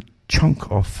a good chunk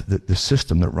of the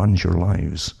system that runs your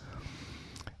lives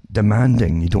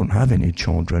demanding you don't have any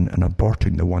children and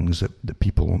aborting the ones that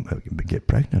people get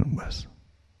pregnant with.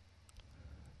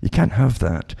 You can't have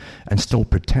that and still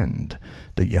pretend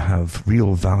that you have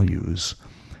real values,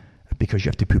 because you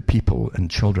have to put people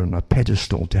and children on a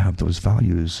pedestal to have those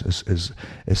values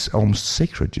as almost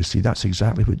sacred. You see, that's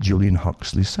exactly what Julian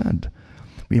Huxley said.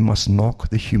 We must knock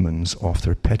the humans off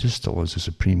their pedestal as a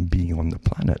supreme being on the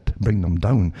planet, bring them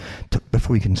down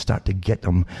before we can start to get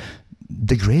them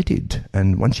degraded.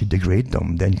 And once you degrade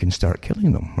them, then you can start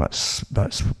killing them.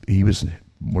 He was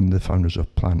one of the founders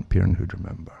of Planned Parenthood,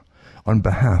 remember. On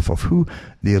behalf of who?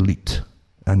 The elite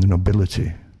and the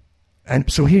nobility And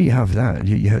so here you have that.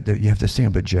 You have this thing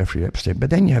about Jeffrey Epstein, but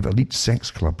then you have Elite Sex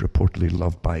Club, reportedly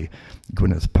loved by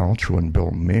Gwyneth Paltrow and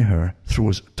Bill Maher,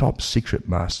 throws top secret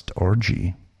masked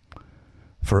orgy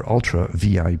for ultra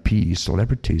VIP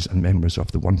celebrities and members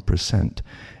of the 1%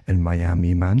 in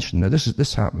Miami Mansion. Now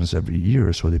this happens every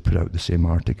year, so they put out the same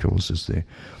articles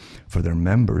for their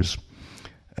members,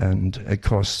 and it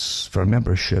costs, for a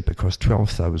membership, it costs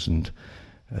 $12,000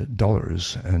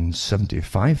 and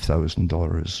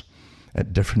 $75,000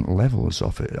 at different levels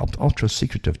of it, ultra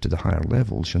secretive to the higher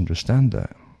levels. You understand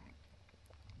that?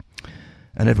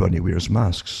 And everybody wears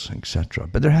masks, etc.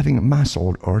 But they're having mass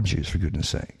orgies, for goodness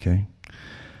sake, okay?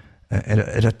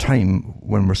 At a time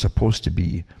when we're supposed to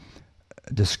be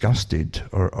disgusted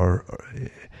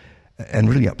and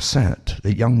really upset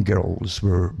that young girls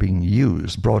were being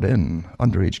brought in,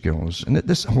 underage girls. And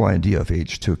this whole idea of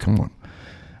age too, come on,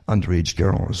 underage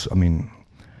girls, I mean,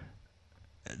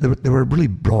 they were really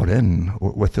brought in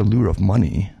with the lure of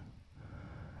money,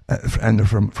 and they're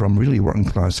from really working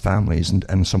class families,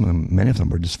 and some of them, many of them,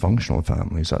 were dysfunctional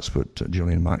families. That's what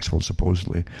Ghislaine Maxwell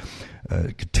supposedly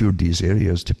toured these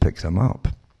areas to pick them up.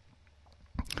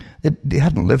 They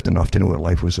hadn't lived enough to know what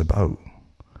life was about,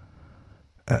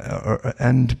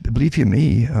 and believe you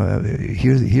me,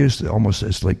 here's almost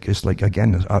it's like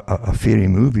again a fairy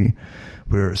movie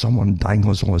where someone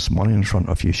dangles all this money in front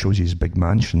of you, shows you these big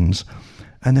mansions.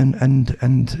 And then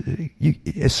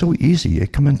it's so easy. You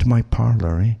come into my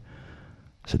parlor,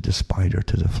 said the spider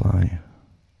to the fly.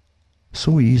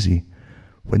 So easy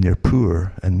when they're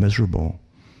poor and miserable.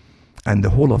 And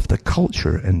the whole of the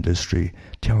culture industry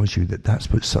tells you that that's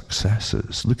what success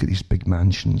is. Look at these big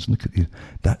mansions. Look at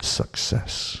that's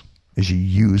success. As you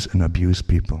use and abuse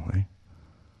people.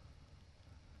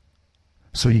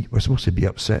 So we're supposed to be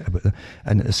upset about that.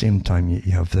 And at the same time,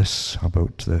 you have this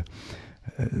about the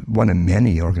one of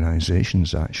many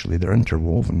organizations, actually, they're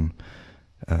interwoven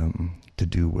to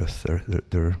do with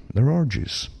their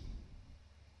orgies.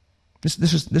 This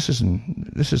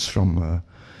is from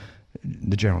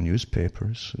the general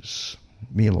newspapers. It's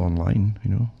Mail Online,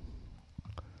 you know.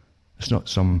 It's not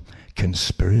some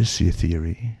conspiracy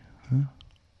theory. Huh?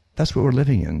 That's what we're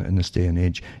living in this day and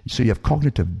age. So you have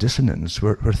cognitive dissonance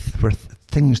where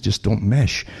things just don't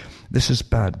mesh. This is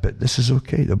bad, but this is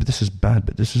okay. But this is bad,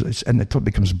 but this is, and it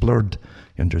becomes blurred.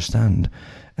 You understand?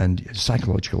 And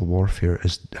psychological warfare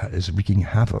is wreaking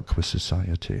havoc with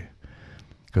society,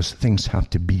 because things have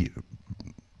to be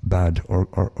bad or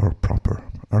proper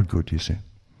or good. You see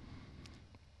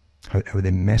how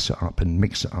they mess it up and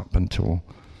mix it up until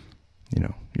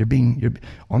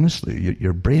honestly,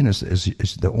 your brain is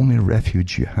the only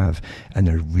refuge you have, and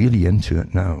they're really into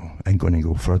it now and going to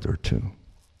go further too.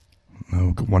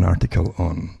 I've got one article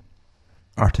on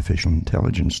artificial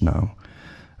intelligence now,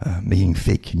 making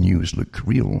fake news look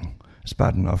real. It's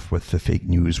bad enough with the fake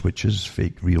news, which is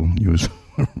fake, real news,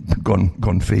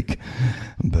 gone fake.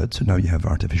 But now you have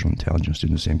artificial intelligence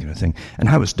doing the same kind of thing. And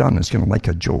how it's done is kind of like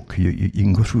a joke. You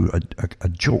can go through a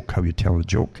joke, how you tell a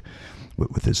joke,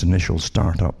 with its initial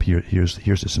startup. Here's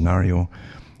the scenario,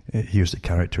 here's the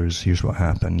characters, here's what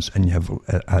happens, and you have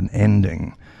an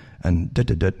ending. And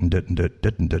and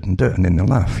then they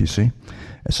laugh. You see,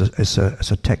 it's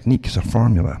a technique, it's a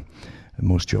formula.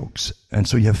 Most jokes, and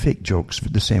so you have fake jokes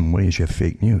the same way as you have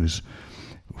fake news,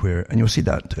 and you'll see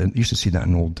that. You used to see that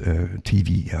in old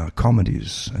TV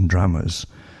comedies and dramas.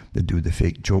 They do the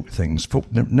fake joke things.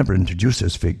 Folk never introduced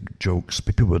as fake jokes,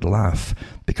 but people would laugh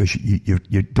because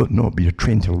you don't know, but you're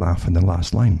trained to laugh in the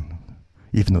last line,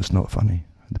 even though it's not funny,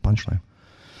 the punchline.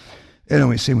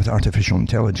 Anyway, same with artificial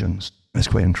intelligence. It's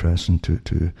quite interesting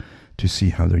to see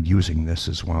how they're using this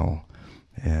as well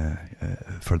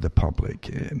for the public.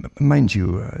 Mind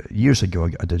you, years ago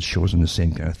I did shows on the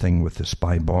same kind of thing with the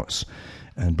spy bots,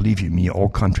 and believe you me, all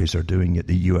countries are doing it.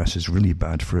 The US is really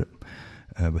bad for it,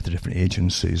 with the different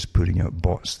agencies putting out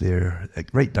bots there,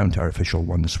 right down to artificial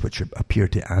ones which appear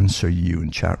to answer you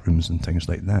in chat rooms and things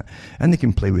like that. And they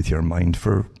can play with your mind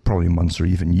for probably months or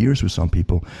even years with some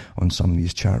people on some of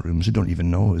these chat rooms who don't even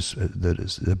know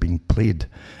that they're being played,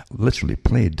 literally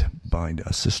played by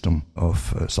a system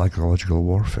of psychological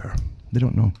warfare. They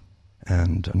don't know.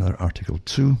 And another article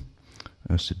too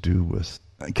has to do with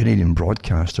a Canadian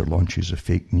broadcaster launches a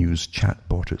fake news chat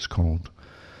bot, it's called.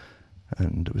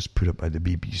 And it was put up by the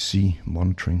BBC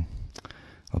monitoring.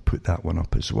 I'll put that one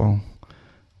up as well.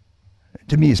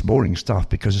 To me, it's boring stuff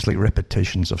because it's like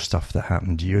repetitions of stuff that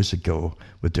happened years ago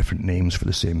with different names for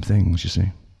the same things, you see.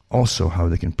 Also, how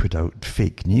they can put out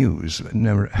fake news.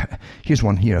 Here's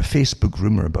one here. A Facebook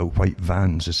rumor about white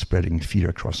vans is spreading fear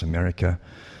across America.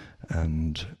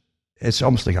 And It's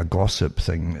almost like a gossip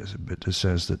thing, but it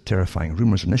says that terrifying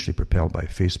rumors initially propelled by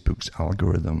Facebook's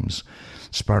algorithms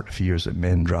sparked fears that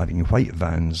men driving white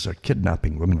vans are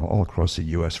kidnapping women all across the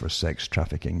US for sex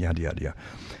trafficking, yada, yada, yada.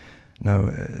 Now,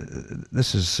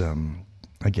 this is,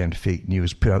 again, fake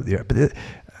news put out there. But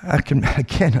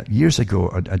again, years ago,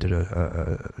 I did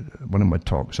one of my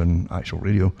talks on actual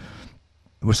radio.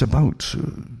 It was about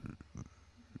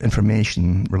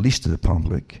information released to the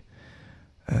public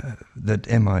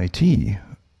that MIT,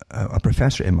 a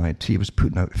professor at MIT, was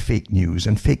putting out fake news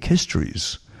and fake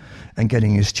histories and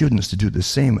getting his students to do the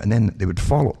same, and then they would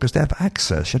follow because they have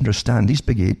access. You understand, these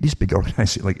big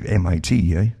organizations like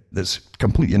MIT, that's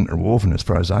completely interwoven, as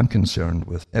far as I'm concerned,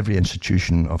 with every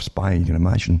institution of spying you can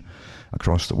imagine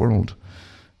across the world,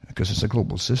 because it's a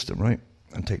global system, right?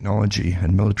 And technology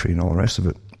and military and all the rest of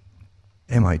it.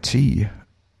 MIT,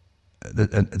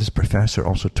 this professor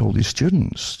also told his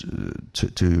students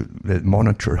to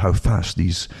monitor how fast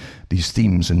these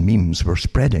themes and memes were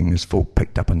spreading as folk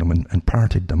picked up on them and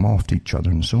parted them off to each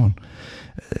other and so on.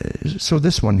 So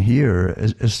this one here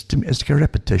is a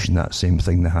repetition of that same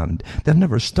thing they had. They've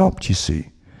never stopped, you see.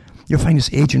 You'll find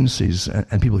these agencies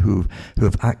and people who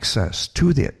have access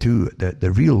to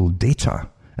the real data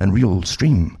and real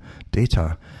stream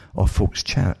data of folks'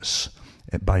 chats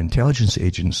by intelligence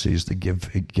agencies that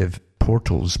give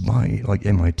portals by, like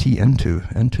MIT, into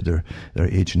their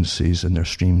agencies and their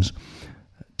streams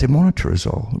to monitor us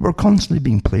all. We're constantly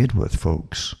being played with,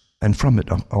 folks. And from it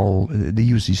all, they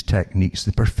use these techniques,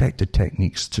 the perfected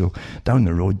techniques, till down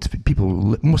the road,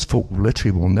 most folk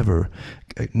literally will never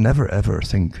ever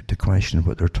think to question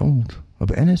what they're told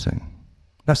about anything.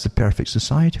 That's the perfect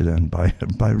society then,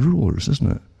 by rulers,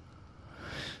 isn't it?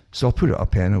 So I'll put it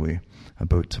up anyway,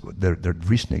 about their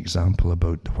recent example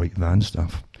about the white van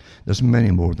stuff. There's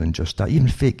many more than just that. Even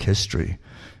fake history.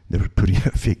 They were putting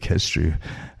out fake history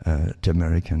to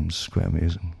Americans. Quite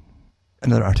amazing.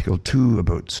 Another article too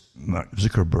about Mark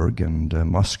Zuckerberg and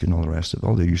Musk and all the rest of it.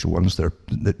 All the usual ones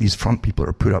that these front people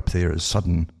are put up there as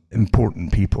sudden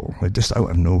important people. Like just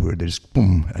out of nowhere, they just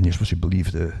boom, and you're supposed to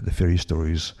believe the fairy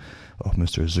stories of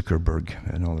Mr. Zuckerberg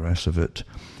and all the rest of it.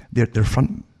 They're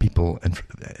front people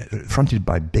fronted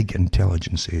by big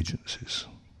intelligence agencies.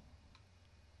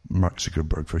 Mark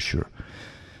Zuckerberg for sure.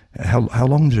 How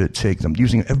long did it take them,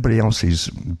 using everybody else's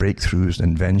breakthroughs,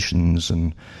 inventions,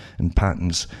 and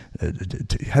patents?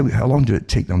 How long did it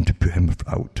take them to put him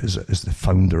out as the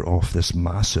founder of this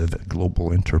massive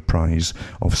global enterprise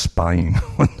of spying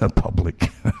on the public?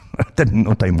 Didn't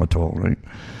no time at all, right?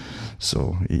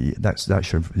 So that's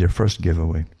your first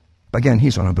giveaway. But again,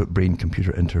 he's on about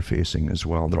brain-computer interfacing as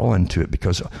well. They're all into it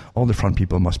because all the front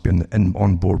people must be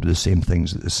on board with the same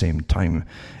things at the same time,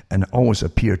 and it always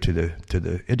appear to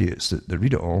the idiots that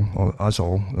read it all, us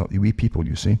all, we people,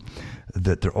 you see,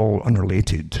 that they're all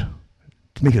unrelated.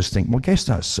 To make us think, well, I guess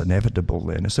that's inevitable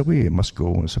then. It's the way it must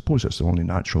go. I suppose it's the only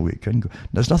natural way it can go.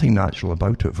 There's nothing natural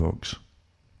about it, folks.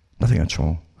 Nothing at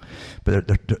all. But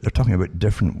they're talking about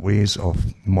different ways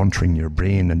of monitoring your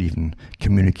brain and even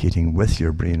communicating with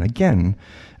your brain again.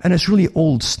 And it's really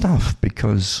old stuff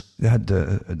because they had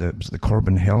the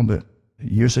Corbin helmet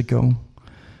years ago.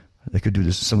 They could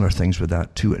do similar things with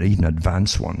that too, and even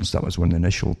advanced ones. That was one of the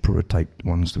initial prototype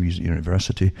ones we used at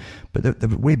university. But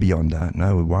they're way beyond that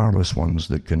now, wireless ones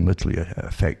that can literally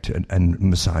affect and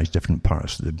massage different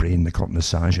parts of the brain. They call it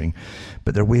massaging.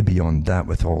 But they're way beyond that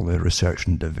with all the research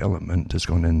and development that's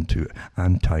gone into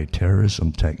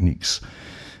anti-terrorism techniques,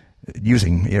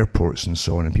 using airports and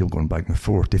so on, and people going back and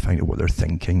forth to find out what they're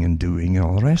thinking and doing and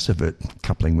all the rest of it,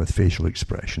 coupling with facial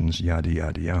expressions, yada,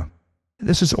 yada, yada.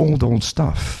 This is old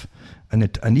stuff.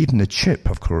 And even the chip,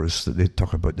 of course, that they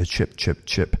talk about, the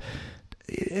chip.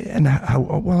 And how,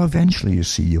 well, eventually, you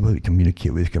see, you'll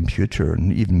communicate with a computer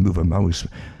and even move a mouse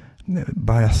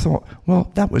by a thought.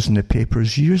 Well, that was in the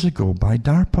papers years ago by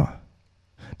DARPA.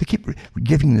 They keep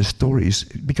giving the stories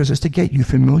because it's to get you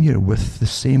familiar with the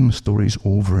same stories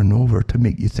over and over to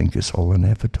make you think it's all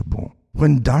inevitable.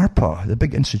 When DARPA, the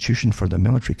big institution for the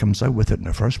military, comes out with it in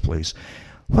the first place,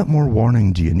 what more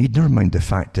warning do you need? Never mind the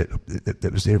fact that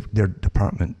it was their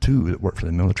department too that worked for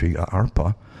the military at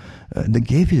ARPA. They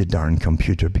gave you the darn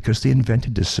computer because they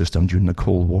invented this system during the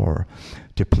Cold War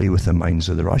to play with the minds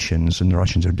of the Russians, and the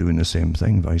Russians are doing the same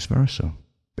thing, vice versa.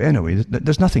 But anyway,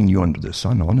 there's nothing new under the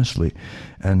sun, honestly,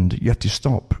 and you have to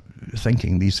stop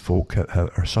thinking these folk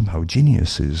are somehow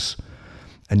geniuses.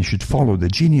 And you should follow the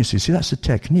geniuses. See, that's the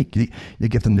technique. You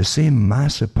give them the same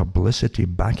massive publicity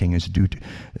backing as do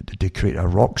to create a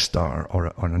rock star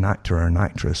or an actor or an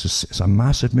actress. It's a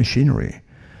massive machinery.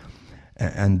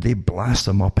 And they blast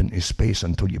them up into space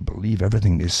until you believe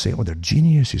everything they say. Oh, they're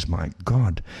geniuses, my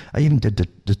God. I even did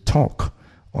the talk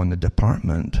on the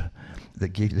department that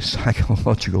gave the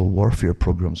psychological warfare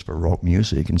programs for rock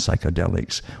music and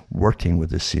psychedelics, working with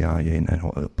the CIA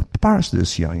and parts of the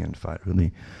CIA, in fact,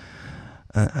 really.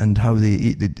 And how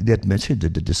they admitted they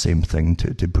did the same thing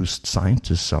to boost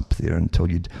scientists up there until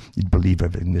you'd believe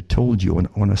everything they told you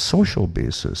on a social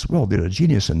basis. Well, they're a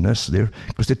genius in this,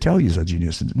 because they tell you he's a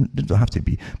genius. They don't have to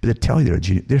be, but they tell you they're a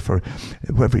genius. Therefore,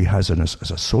 whoever he has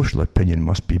as a social opinion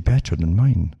must be better than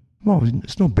mine. Well,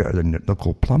 it's no better than the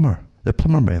local plumber. The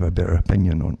plumber may have a better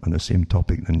opinion on the same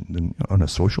topic than on a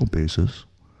social basis.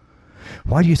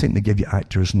 Why do you think they give you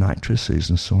actors and actresses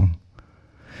and so on?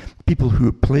 People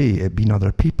who play at being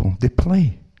other people, they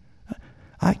play.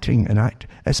 Acting and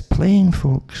it's playing,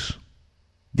 folks.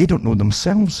 They don't know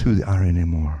themselves who they are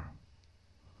anymore.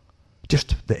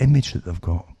 Just the image that they've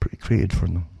got created for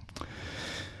them.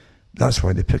 That's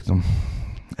why they pick them.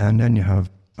 And then you have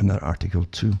another article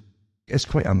too. It's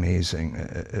quite amazing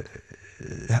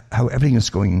how everything is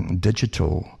going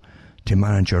digital to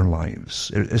manage our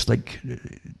lives. It's like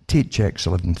Tate checks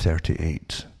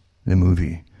 1138, the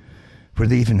movie, where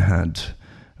they even had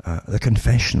the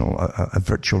confessional, a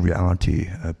virtual reality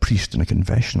priest in a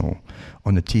confessional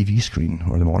on the TV screen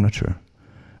or the monitor.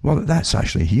 Well, that's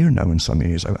actually here now in some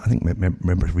areas. I think I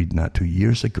remember reading that 2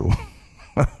 years ago.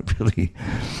 Really.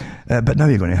 But now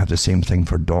you're going to have the same thing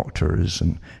for doctors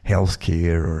and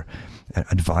healthcare or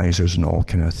advisors and all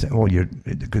kind of things. Oh,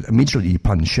 immediately you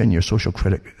punch in your social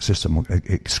credit system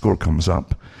score comes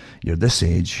up. You're this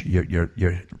age,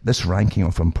 you're this ranking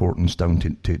of importance down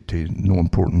to no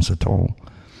importance at all,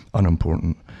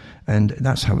 unimportant. And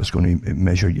that's how it's going to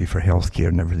measure you for healthcare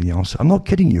and everything else. I'm not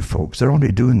kidding you, folks. They're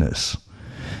already doing this.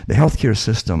 The healthcare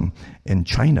system in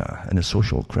China and the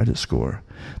social credit score,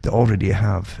 they already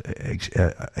have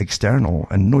external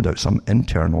and no doubt some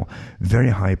internal, very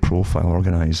high-profile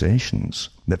organizations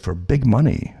that for big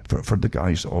money, for the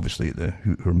guys obviously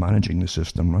who are managing the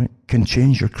system, right, can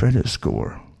change your credit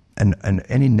score. And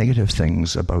any negative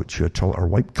things about you at all are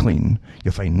wiped clean.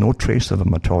 You'll find no trace of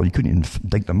them at all. You couldn't even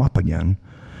dig them up again.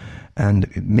 And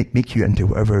make you into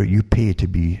whatever you pay to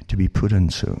be put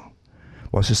into.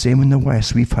 Well, it's the same in the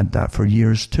West. We've had that for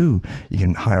years too. You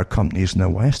can hire companies in the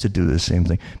West to do the same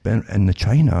thing. But in the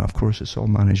China, of course, it's all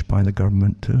managed by the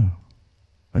government too.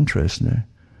 Interesting, eh?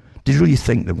 Do you really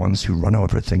think the ones who run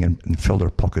everything and fill their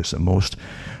pockets the most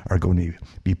are going to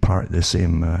be part of the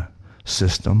same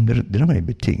system? They're not going to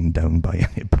be taken down by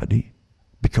anybody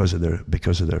because of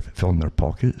their filling their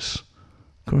pockets.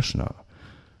 Of course not.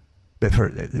 But for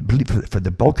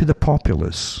the bulk of the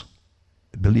populace,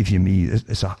 believe you me,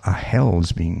 it's a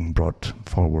hell's being brought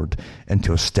forward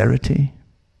into austerity,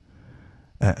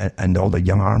 and all the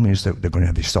young armies that they're going to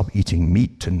have to stop eating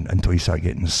meat until you start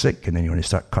getting sick, and then you're going to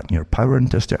start cutting your power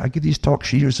into. I gave these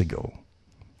talks years ago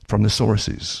from the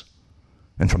sources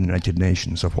and from the United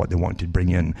Nations of what they wanted to bring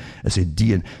in. They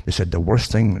said the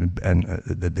worst thing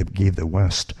that they gave the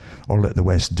West, or let the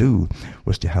West do,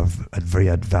 was to have a very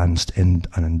advanced an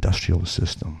industrial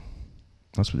system.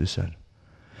 That's what they said.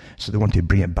 So they want to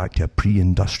bring it back to a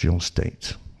pre-industrial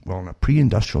state. Well, in a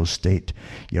pre-industrial state,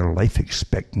 your life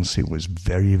expectancy was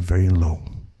very, very low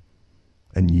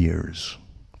in years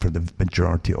for the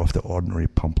majority of the ordinary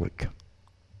public.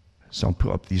 So I'll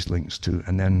put up these links too.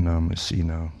 And then, let's see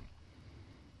now.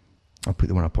 I'll put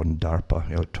the one up on DARPA,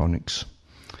 Electronics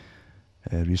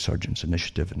Resurgence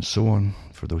Initiative, and so on.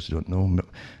 For those who don't know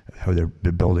how they're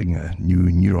building new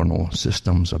neuronal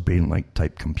systems, a brain-like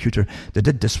type computer. They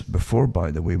did this before,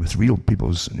 by the way, with real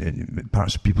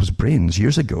parts of people's brains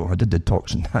years ago. I did the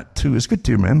talks on that too. It's good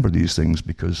to remember these things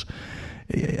because,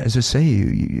 as I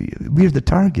say, we're the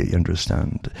target, you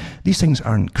understand. These things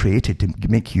aren't created to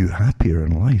make you happier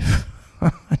in life.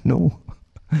 No.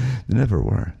 They never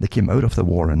were. They came out of the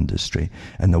war industry,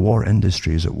 and the war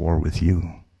industry is at war with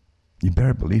you. You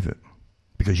better believe it,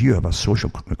 because you have a social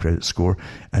credit score,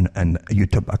 and you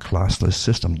took a classless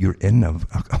system. You're in a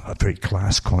very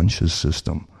class-conscious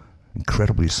system,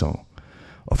 incredibly so,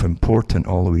 of important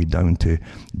all the way down to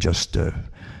just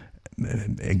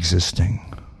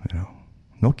existing.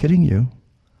 Not kidding you.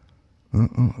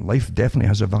 Life definitely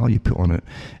has a value put on it,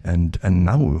 and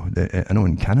now I know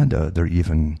in Canada they're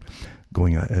even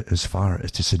going as far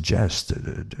as to suggest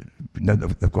now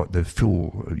that they've got the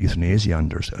full euthanasia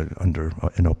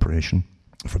in operation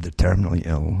for the terminally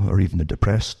ill or even the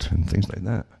depressed and things like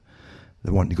that.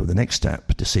 They want to go the next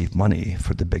step to save money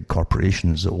for the big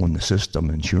corporations that own the system,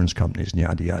 insurance companies, and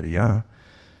yada yada yada.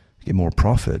 Get more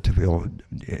profit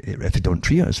if they don't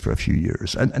treat us for a few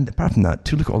years. And apart from that,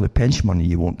 too, look at all the pension money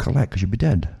you won't collect because you'll be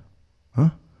dead. Huh?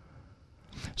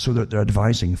 So that they're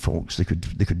advising folks they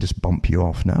could just bump you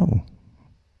off now.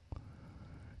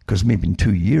 Because maybe in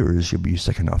 2 years you'll be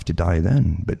sick enough to die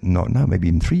then, but not now, maybe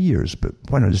in 3 years, but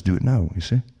why not just do it now, you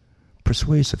see?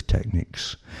 Persuasive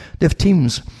techniques. They have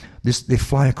teams, they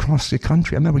fly across the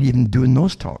country. I remember even doing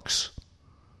those talks.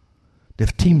 They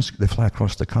have teams, they fly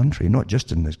across the country, not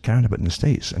just in Canada, but in the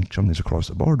States, and sometimes across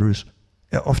the borders.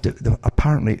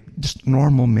 Apparently, just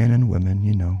normal men and women,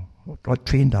 you know, like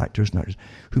trained actors and actors,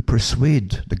 who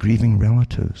persuade the grieving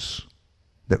relatives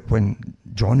that when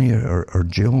Johnny or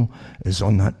Jill is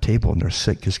on that table and they're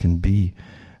sick as can be,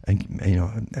 and you know,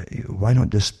 why not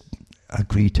just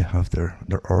agree to have their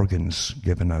organs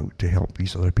given out to help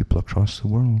these other people across the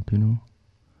world, you know?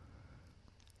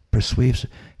 Persuades,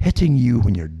 hitting you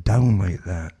when you're down like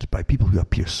that by people who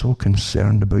appear so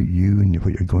concerned about you and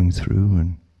what you're going through.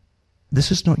 And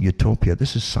this is not utopia,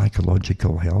 this is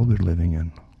psychological hell we're living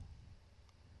in.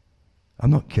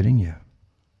 I'm not kidding you.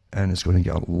 And it's going to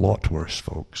get a lot worse,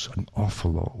 folks, an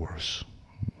awful lot worse.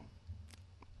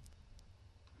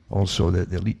 Also,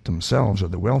 the elite themselves, or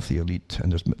the wealthy elite,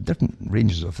 and there's different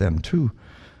ranges of them too,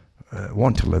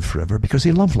 want to live forever because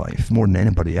they love life more than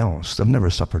anybody else. They've never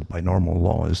suffered by normal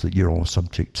laws that you're all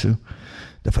subject to.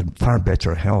 They've had far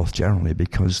better health generally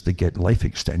because they get life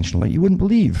extension like you wouldn't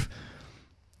believe.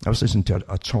 I was listening to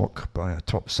a talk by a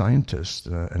top scientist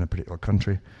in a particular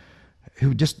country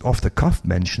who just off the cuff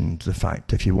mentioned the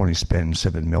fact if you want to spend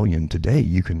 $7 million today,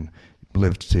 you can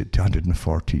live to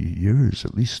 140 years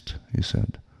at least, he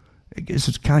said. It's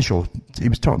just casual. He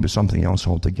was talking about something else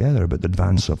altogether, about the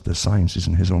advance of the sciences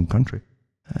in his own country.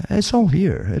 It's all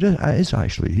here. It is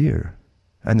actually here.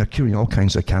 And they're curing all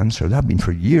kinds of cancer. They have been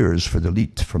for years for the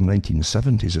elite, from the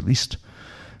 1970s at least,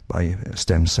 by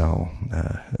stem cell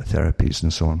therapies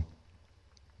and so on,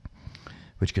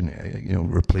 which can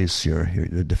replace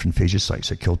the different phagocytes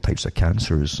that kill types of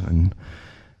cancers and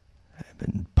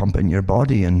pump in your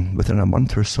body, and within a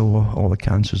month or so, all the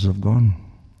cancers have gone.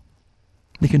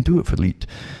 They can do it for elite,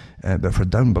 but for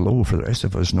down below, for the rest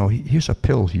of us, no, here's a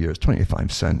pill here, it's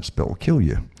 25 cents, but it'll kill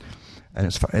you.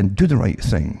 And do the right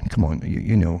thing, come on,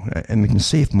 you know, and we can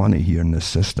save money here in this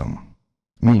system,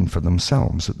 meaning for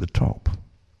themselves at the top.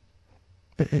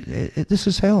 This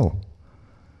is hell.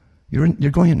 You're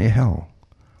going into hell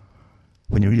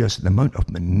when you realize the amount of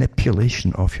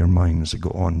manipulation of your minds that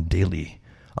go on daily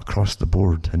across the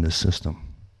board in this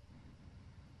system.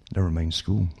 Never mind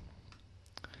school.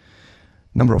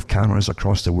 Number of cameras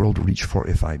across the world will reach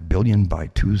 45 billion by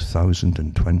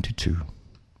 2022.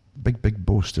 Big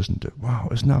boast, isn't it? Wow,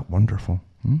 isn't that wonderful?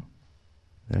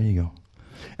 There you go.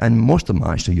 And most of them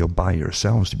actually you'll buy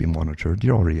yourselves to be monitored.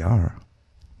 You already are.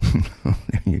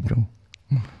 There you go.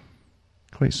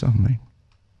 Quite something.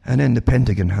 And then the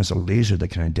Pentagon has a laser that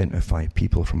can identify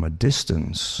people from a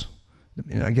distance.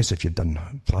 I guess if you've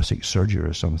done plastic surgery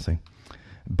or something,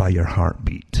 by your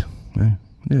heartbeat.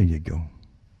 There you go.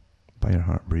 By your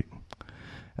heartbeat.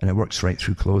 And it works right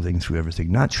through clothing, through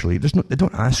everything. Naturally, they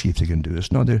don't ask you if they can do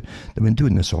this. No, they've been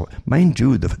doing this all. Mind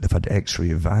you, they've had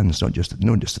X-ray vans, they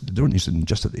don't use them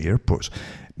just at the airports.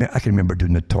 I can remember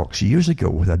doing the talks years ago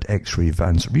with that X-ray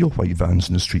vans, real white vans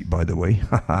in the street, by the way.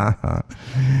 I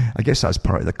guess that's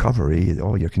part of the cover,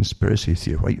 all your conspiracy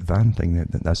theory, white van thing,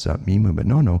 that's that meme. But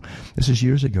no, this is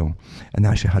years ago. And they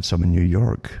actually had some in New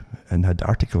York and had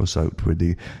articles out where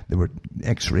they were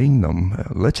X-raying them,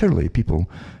 literally people,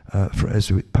 as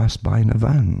they passed by in a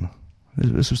van.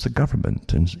 This was the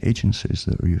government and agencies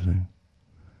that were using.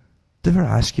 Did I ever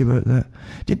ask you about that?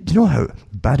 Do you know how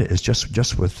bad it is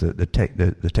just with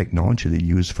the technology they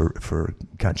use for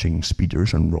catching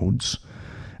speeders on roads,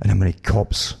 and how many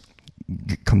cops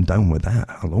come down with that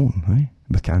alone, right?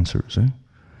 With cancers, eh?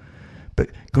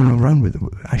 But going around with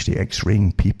actually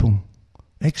X-raying people,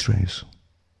 X-rays,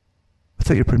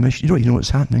 without your permission, you don't even know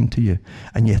what's happening to you,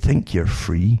 and you think you're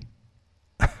free.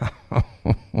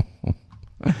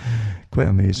 Quite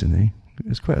amazing, eh?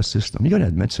 It's quite a system. You got to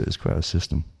admit it's quite a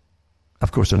system.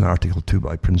 Of course, an article too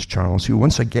by Prince Charles, who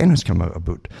once again has come out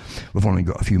about we've only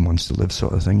got a few months to live,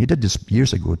 sort of thing. He did this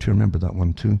years ago too. Remember that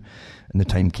one too? And the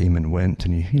time came and went,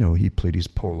 and he played his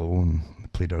polo and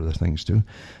played other things too.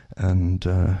 And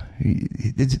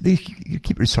they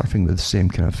keep resurfing the same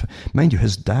kind of, mind you,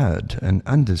 his dad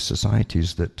and the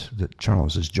societies that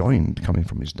Charles has joined, coming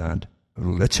from his dad,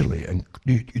 literally, and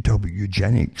you talk about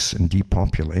eugenics and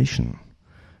depopulation.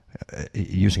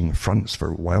 Using fronts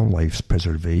for wildlife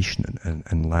preservation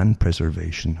and land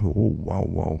preservation. Oh,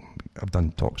 wow. I've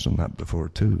done talks on that before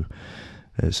too.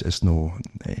 It's no...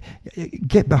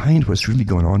 Get behind what's really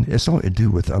going on. It's all to do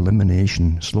with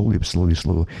elimination, slowly,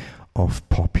 of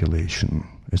population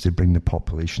as they bring the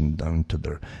population down to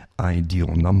their ideal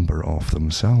number of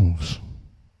themselves.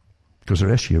 Because the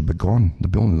rest of you will be gone. They'll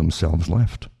be only themselves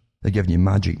left. They're giving you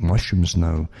magic mushrooms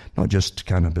now, not just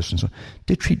cannabis and so on.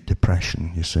 They treat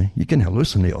depression, you see. You can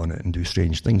hallucinate on it and do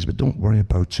strange things, but don't worry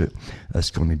about it. That's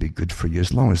going to be good for you,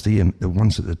 as long as the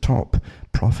ones at the top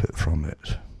profit from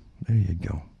it. There you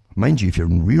go. Mind you, if you're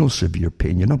in real severe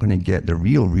pain, you're not going to get the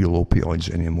real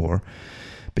opioids anymore,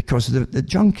 because the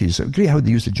junkies, great how they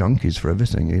use the junkies for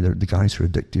everything, the guys who are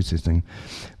addicted to things,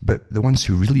 but the ones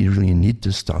who really need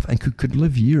this stuff and could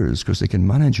live years because they can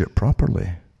manage it properly.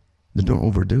 They don't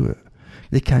overdo it.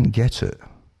 They can't get it.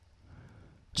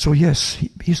 So yes,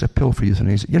 here's a pill for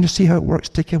euthanasia. You understand how it works?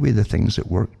 Take away the things that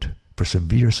worked for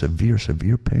severe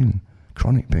pain,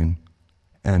 chronic pain.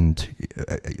 And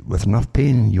with enough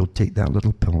pain, you'll take that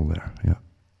little pill there. Yeah.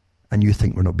 And you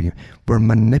think we're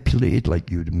manipulated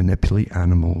like you'd manipulate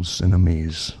animals in a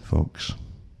maze, folks.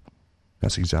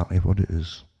 That's exactly what it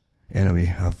is.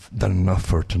 Anyway, I've done enough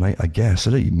for tonight, I guess.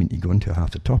 I didn't mean to go into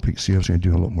half the topics here. I was going to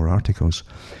do a lot more articles,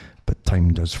 but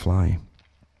time does fly.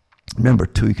 Remember,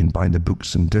 too, you can buy the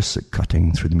books and discs at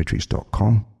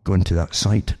cuttingthroughthematrix.com. Go into that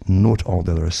site, note all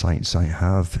the other sites I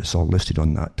have. It's all listed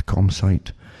on that com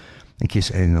site, in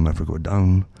case any of them ever go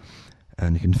down.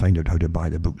 And you can find out how to buy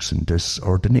the books and discs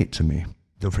or donate to me.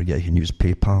 Don't forget you can use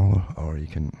PayPal, or you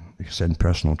can send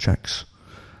personal checks.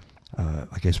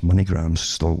 I guess MoneyGrams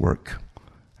still work.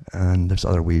 And there's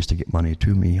other ways to get money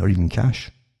to me, or even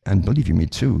cash. And believe you me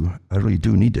too, I really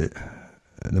do need it,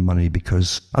 the money,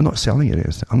 because I'm not selling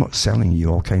it. I'm not selling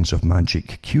you all kinds of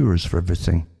magic cures for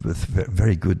everything with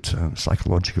very good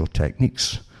psychological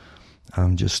techniques.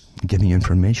 I'm just giving you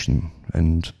information,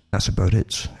 and that's about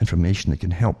it. Information that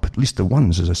can help, at least the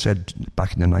ones, as I said,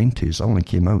 back in the 90s, I only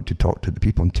came out to talk to the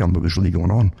people and tell them what was really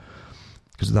going on.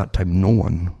 Because at that time, no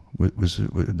one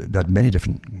there had many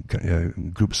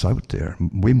different groups out there,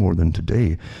 way more than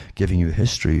today, giving you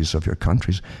histories of your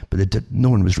countries, but no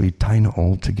one was really tying it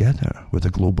all together with a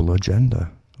global agenda,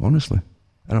 honestly.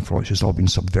 And unfortunately, it's all been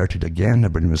subverted again.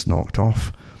 Everybody was knocked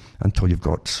off until you've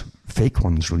got fake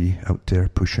ones really out there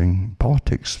pushing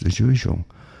politics, as usual,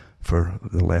 for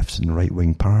the left and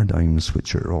right-wing paradigms,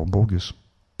 which are all bogus.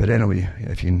 But anyway,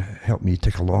 if you can help me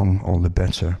tick along, all the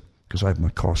better, because I have my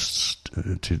costs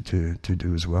to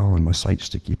do as well, and my sites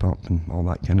to keep up and all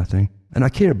that kind of thing. And I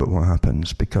care about what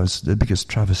happens, because the biggest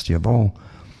travesty of all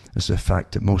is the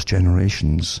fact that most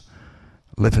generations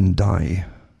live and die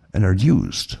and are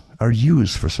used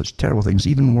for such terrible things,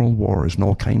 even world wars and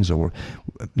all kinds of war,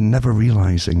 never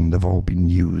realizing they've all been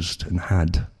used and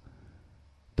had.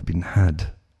 They've been had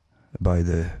by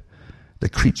the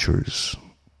creatures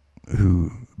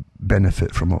who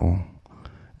benefit from it all,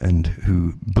 and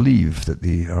who believe that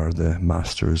they are the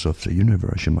masters of the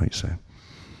universe, you might say.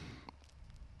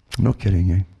 No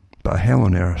kidding, eh? But a hell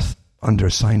on earth,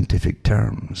 under scientific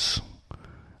terms,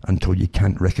 until you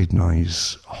can't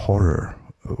recognize horror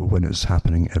when it's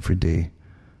happening every day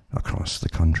across the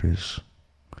countries.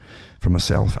 For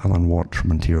myself, Alan Watt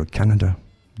from Ontario, Canada.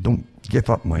 Don't give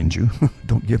up, mind you.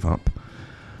 Don't give up.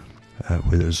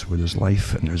 Where there's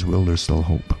life and there's will, there's still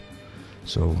hope.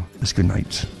 So, it's good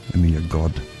night, and may your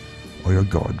God or your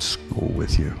gods go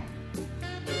with you.